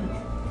read.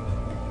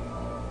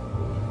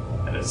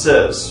 And it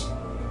says,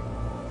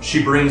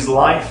 "She brings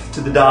life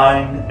to the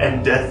dying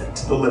and death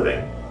to the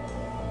living.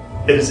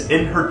 It is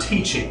in her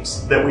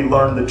teachings that we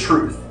learn the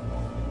truth,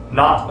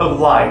 not of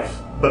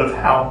life, but of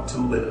how to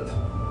live.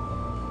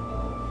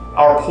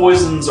 Our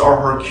poisons are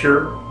her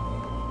cure,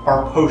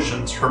 our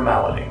potions her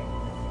malady."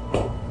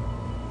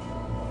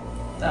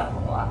 That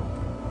one a lot.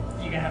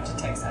 You're gonna have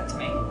to text that to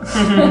me.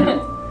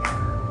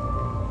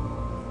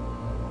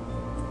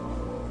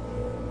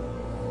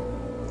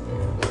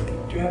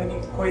 Do you have any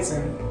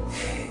poison?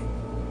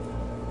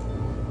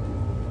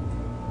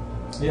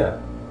 Yeah.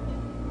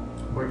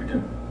 What do you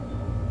do?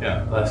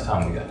 Yeah, last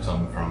time we got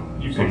some from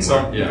You somewhere. pick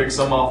some. Yeah. You pick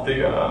some off the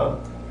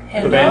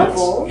Hand bandits.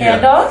 off? Yeah.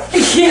 Hand off?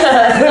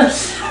 Yeah.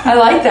 I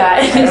like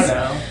that. I don't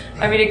know.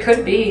 I mean, it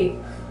could be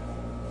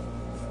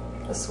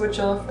a switch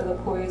off for the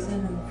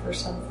poison and for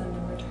something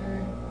in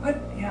return. What?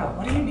 Yeah.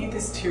 What do you need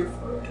this tear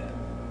for again?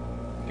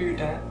 For your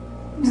dad?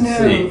 No,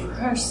 See.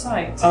 her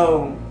sight.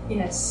 Oh.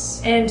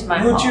 Yes, and my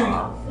Who'd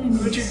mom.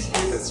 Who'd you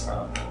hear this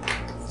from?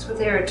 That's what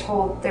they were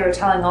told. They were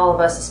telling all of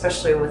us,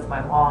 especially with my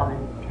mom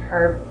and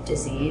her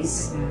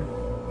disease.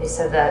 They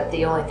said that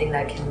the only thing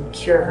that can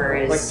cure her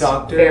is Like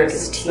doctors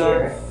varicose and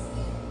tear. stuff?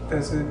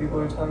 Those are the people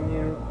who are telling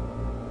you?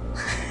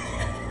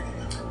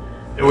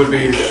 It would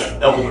be the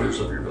elders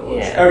of your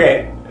village. Yeah.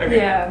 Okay.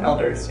 Yeah.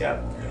 Elders, yeah.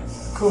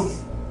 Cool.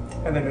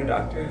 And then no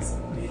doctors.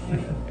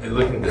 And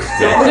looking at this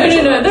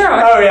No, there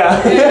are. Oh,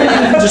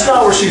 yeah. Just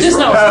not where she's Just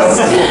from.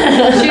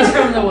 not. She's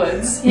from the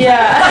woods.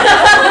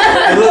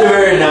 Yeah. They look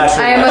very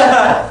natural. I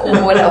am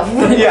a what else?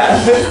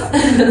 Yeah.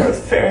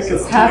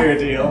 Farrakhan's tear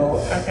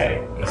deal.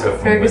 Okay. So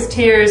from Varicose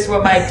tear is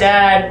what my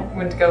dad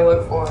went to go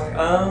look for.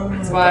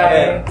 That's why. got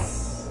it.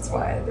 That's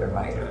why there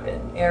might have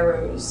been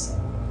arrows.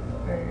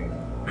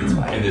 That's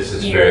why. and this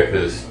is Here.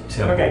 Verica's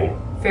temple. Okay.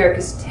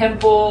 Farrakhan's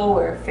temple,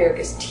 where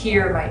Farrakhan's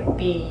tear might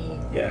be.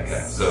 Yes.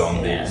 Okay, so on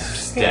Yeah. these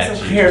some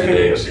statues, hair do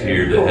they videos.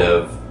 appear to Cool.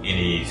 have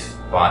any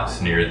spots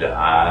near the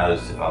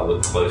eyes? If I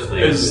look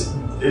closely,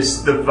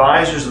 Is the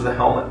visors of the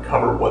helmet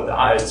cover what the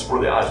eyes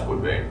where the eyes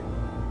would be?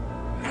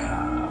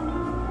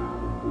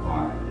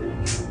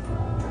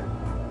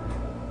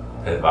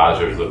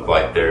 advisors look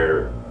like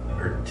they're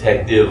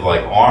protective,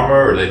 like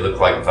armor, or they look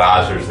like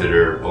visors that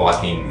are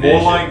blocking vision?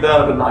 More like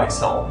that of a knight's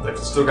helm. They've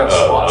still got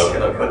slots in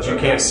it, okay. but you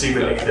can't see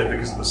beneath it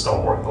because of the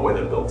stonework and the way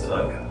they built it.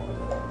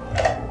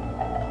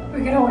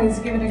 We could always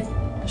give it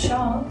a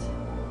shot.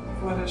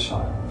 What a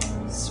shot.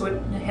 Switch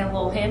a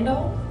little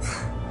handle.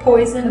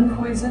 Poison.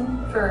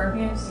 Poison for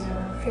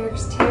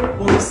Fierce tear.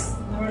 What was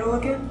the riddle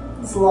again?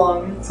 It's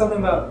long. Something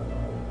about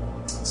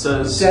It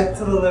says, death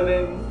to the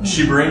living.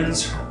 she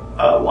brings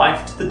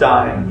life to the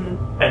dying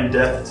and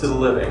death to the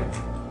living.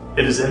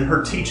 It is in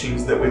her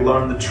teachings that we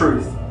learn the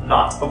truth,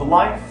 not of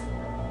life,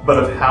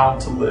 but of how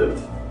to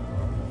live.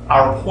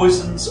 Our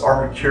poisons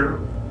are her cure,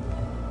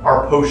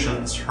 our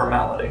potions her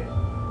malady.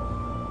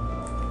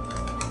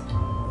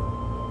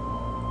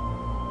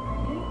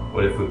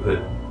 What if we put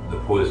the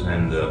poison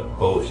in the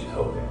bowl she's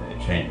holding and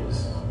it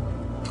changes?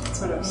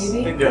 That's what I was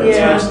Maybe? thinking.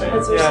 Yeah, that's what I'm saying.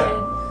 That's what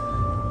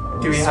Yeah.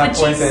 I'm Do we have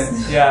Switches.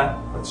 poison? Yeah.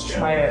 Let's Yeah.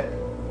 try it.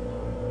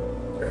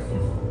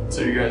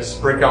 So you guys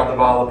break out the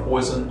vial of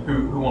poison.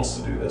 Who wants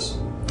to do this?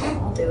 saying.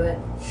 I'll do it.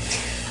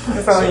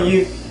 If only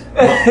you.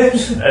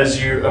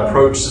 As you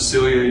approach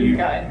Cecilia, you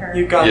guide her.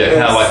 You got Yeah, this.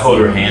 kind of like hold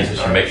her hands so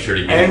she makes sure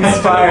to get And into the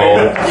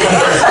inspired. bowl.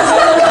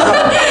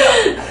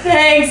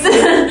 Thanks.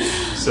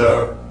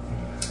 so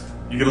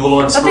you get a little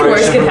Nothing worse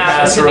inspiration can from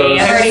happen to me.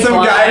 I'm Passeros already Some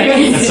guy-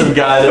 flying. and some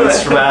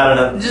guidance from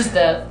Adana. Just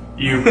death.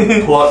 You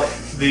pluck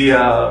the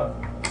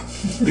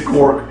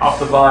cork off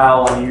the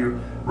vial and you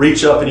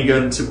reach up and you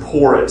go to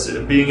pour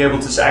it, being able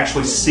to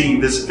actually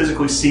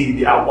physically see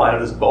the outline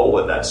of this bowl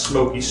in that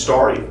smoky,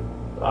 starry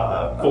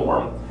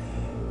form.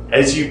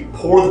 As you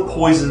pour the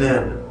poison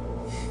in,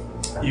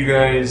 you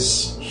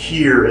guys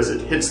hear as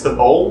it hits the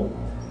bowl,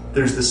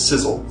 there's this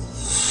sizzle.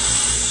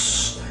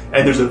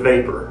 And there's a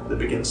vapor that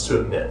begins to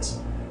emit.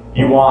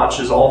 You watch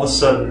as all of a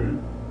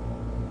sudden,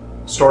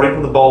 starting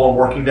from the bowl and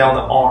working down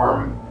the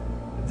arm,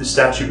 the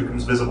statue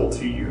becomes visible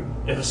to you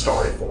in a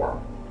starry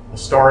form. A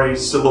starry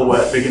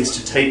silhouette begins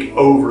to take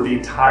over the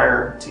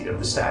entirety of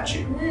the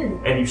statue,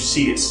 and you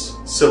see its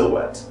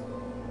silhouette.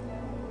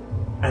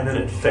 And then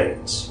it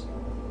fades.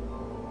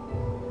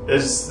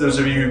 As those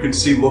of you who can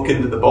see look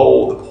into the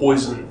bowl, the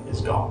poison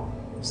is gone.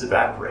 It's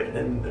evaporated,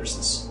 and there's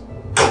this...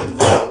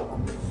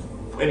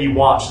 And you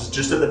watch as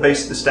just at the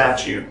base of the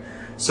statue,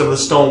 some of the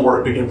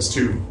stonework begins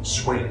to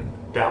swing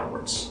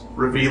downwards,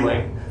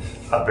 revealing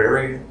a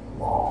very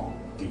long,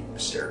 deep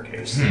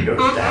staircase that goes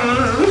down.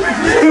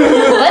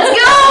 Let's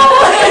go!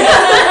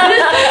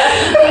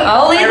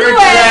 I'll lead the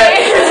way.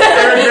 I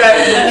regret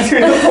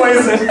the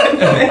poison.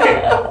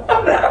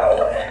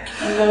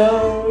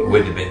 No. It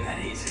wouldn't have been that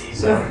easy.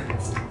 So,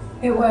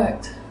 It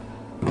worked.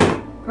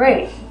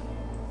 Great.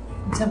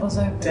 The temple's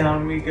open.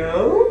 Down we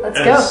go. Let's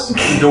as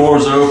go. the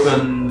doors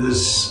open,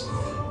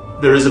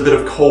 there is a bit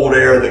of cold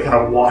air that kind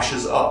of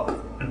washes up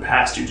and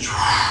past you. Just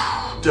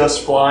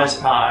dust flies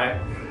high.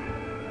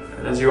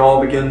 And as you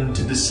all begin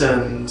to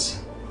descend,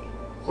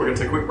 we're going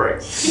to take a quick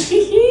break.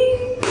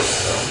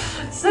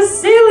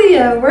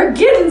 Cecilia, we're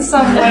getting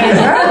somewhere.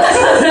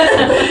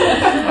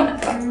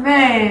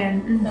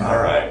 Man. All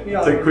right,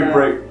 Yeah, take a quick yeah.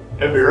 break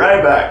and be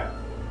right back.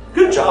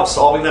 Good job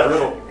solving that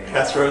riddle,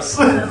 Castros.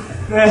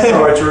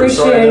 sorry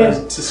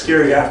Appreciate to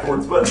scare you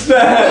afterwards, but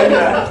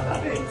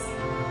Thanks.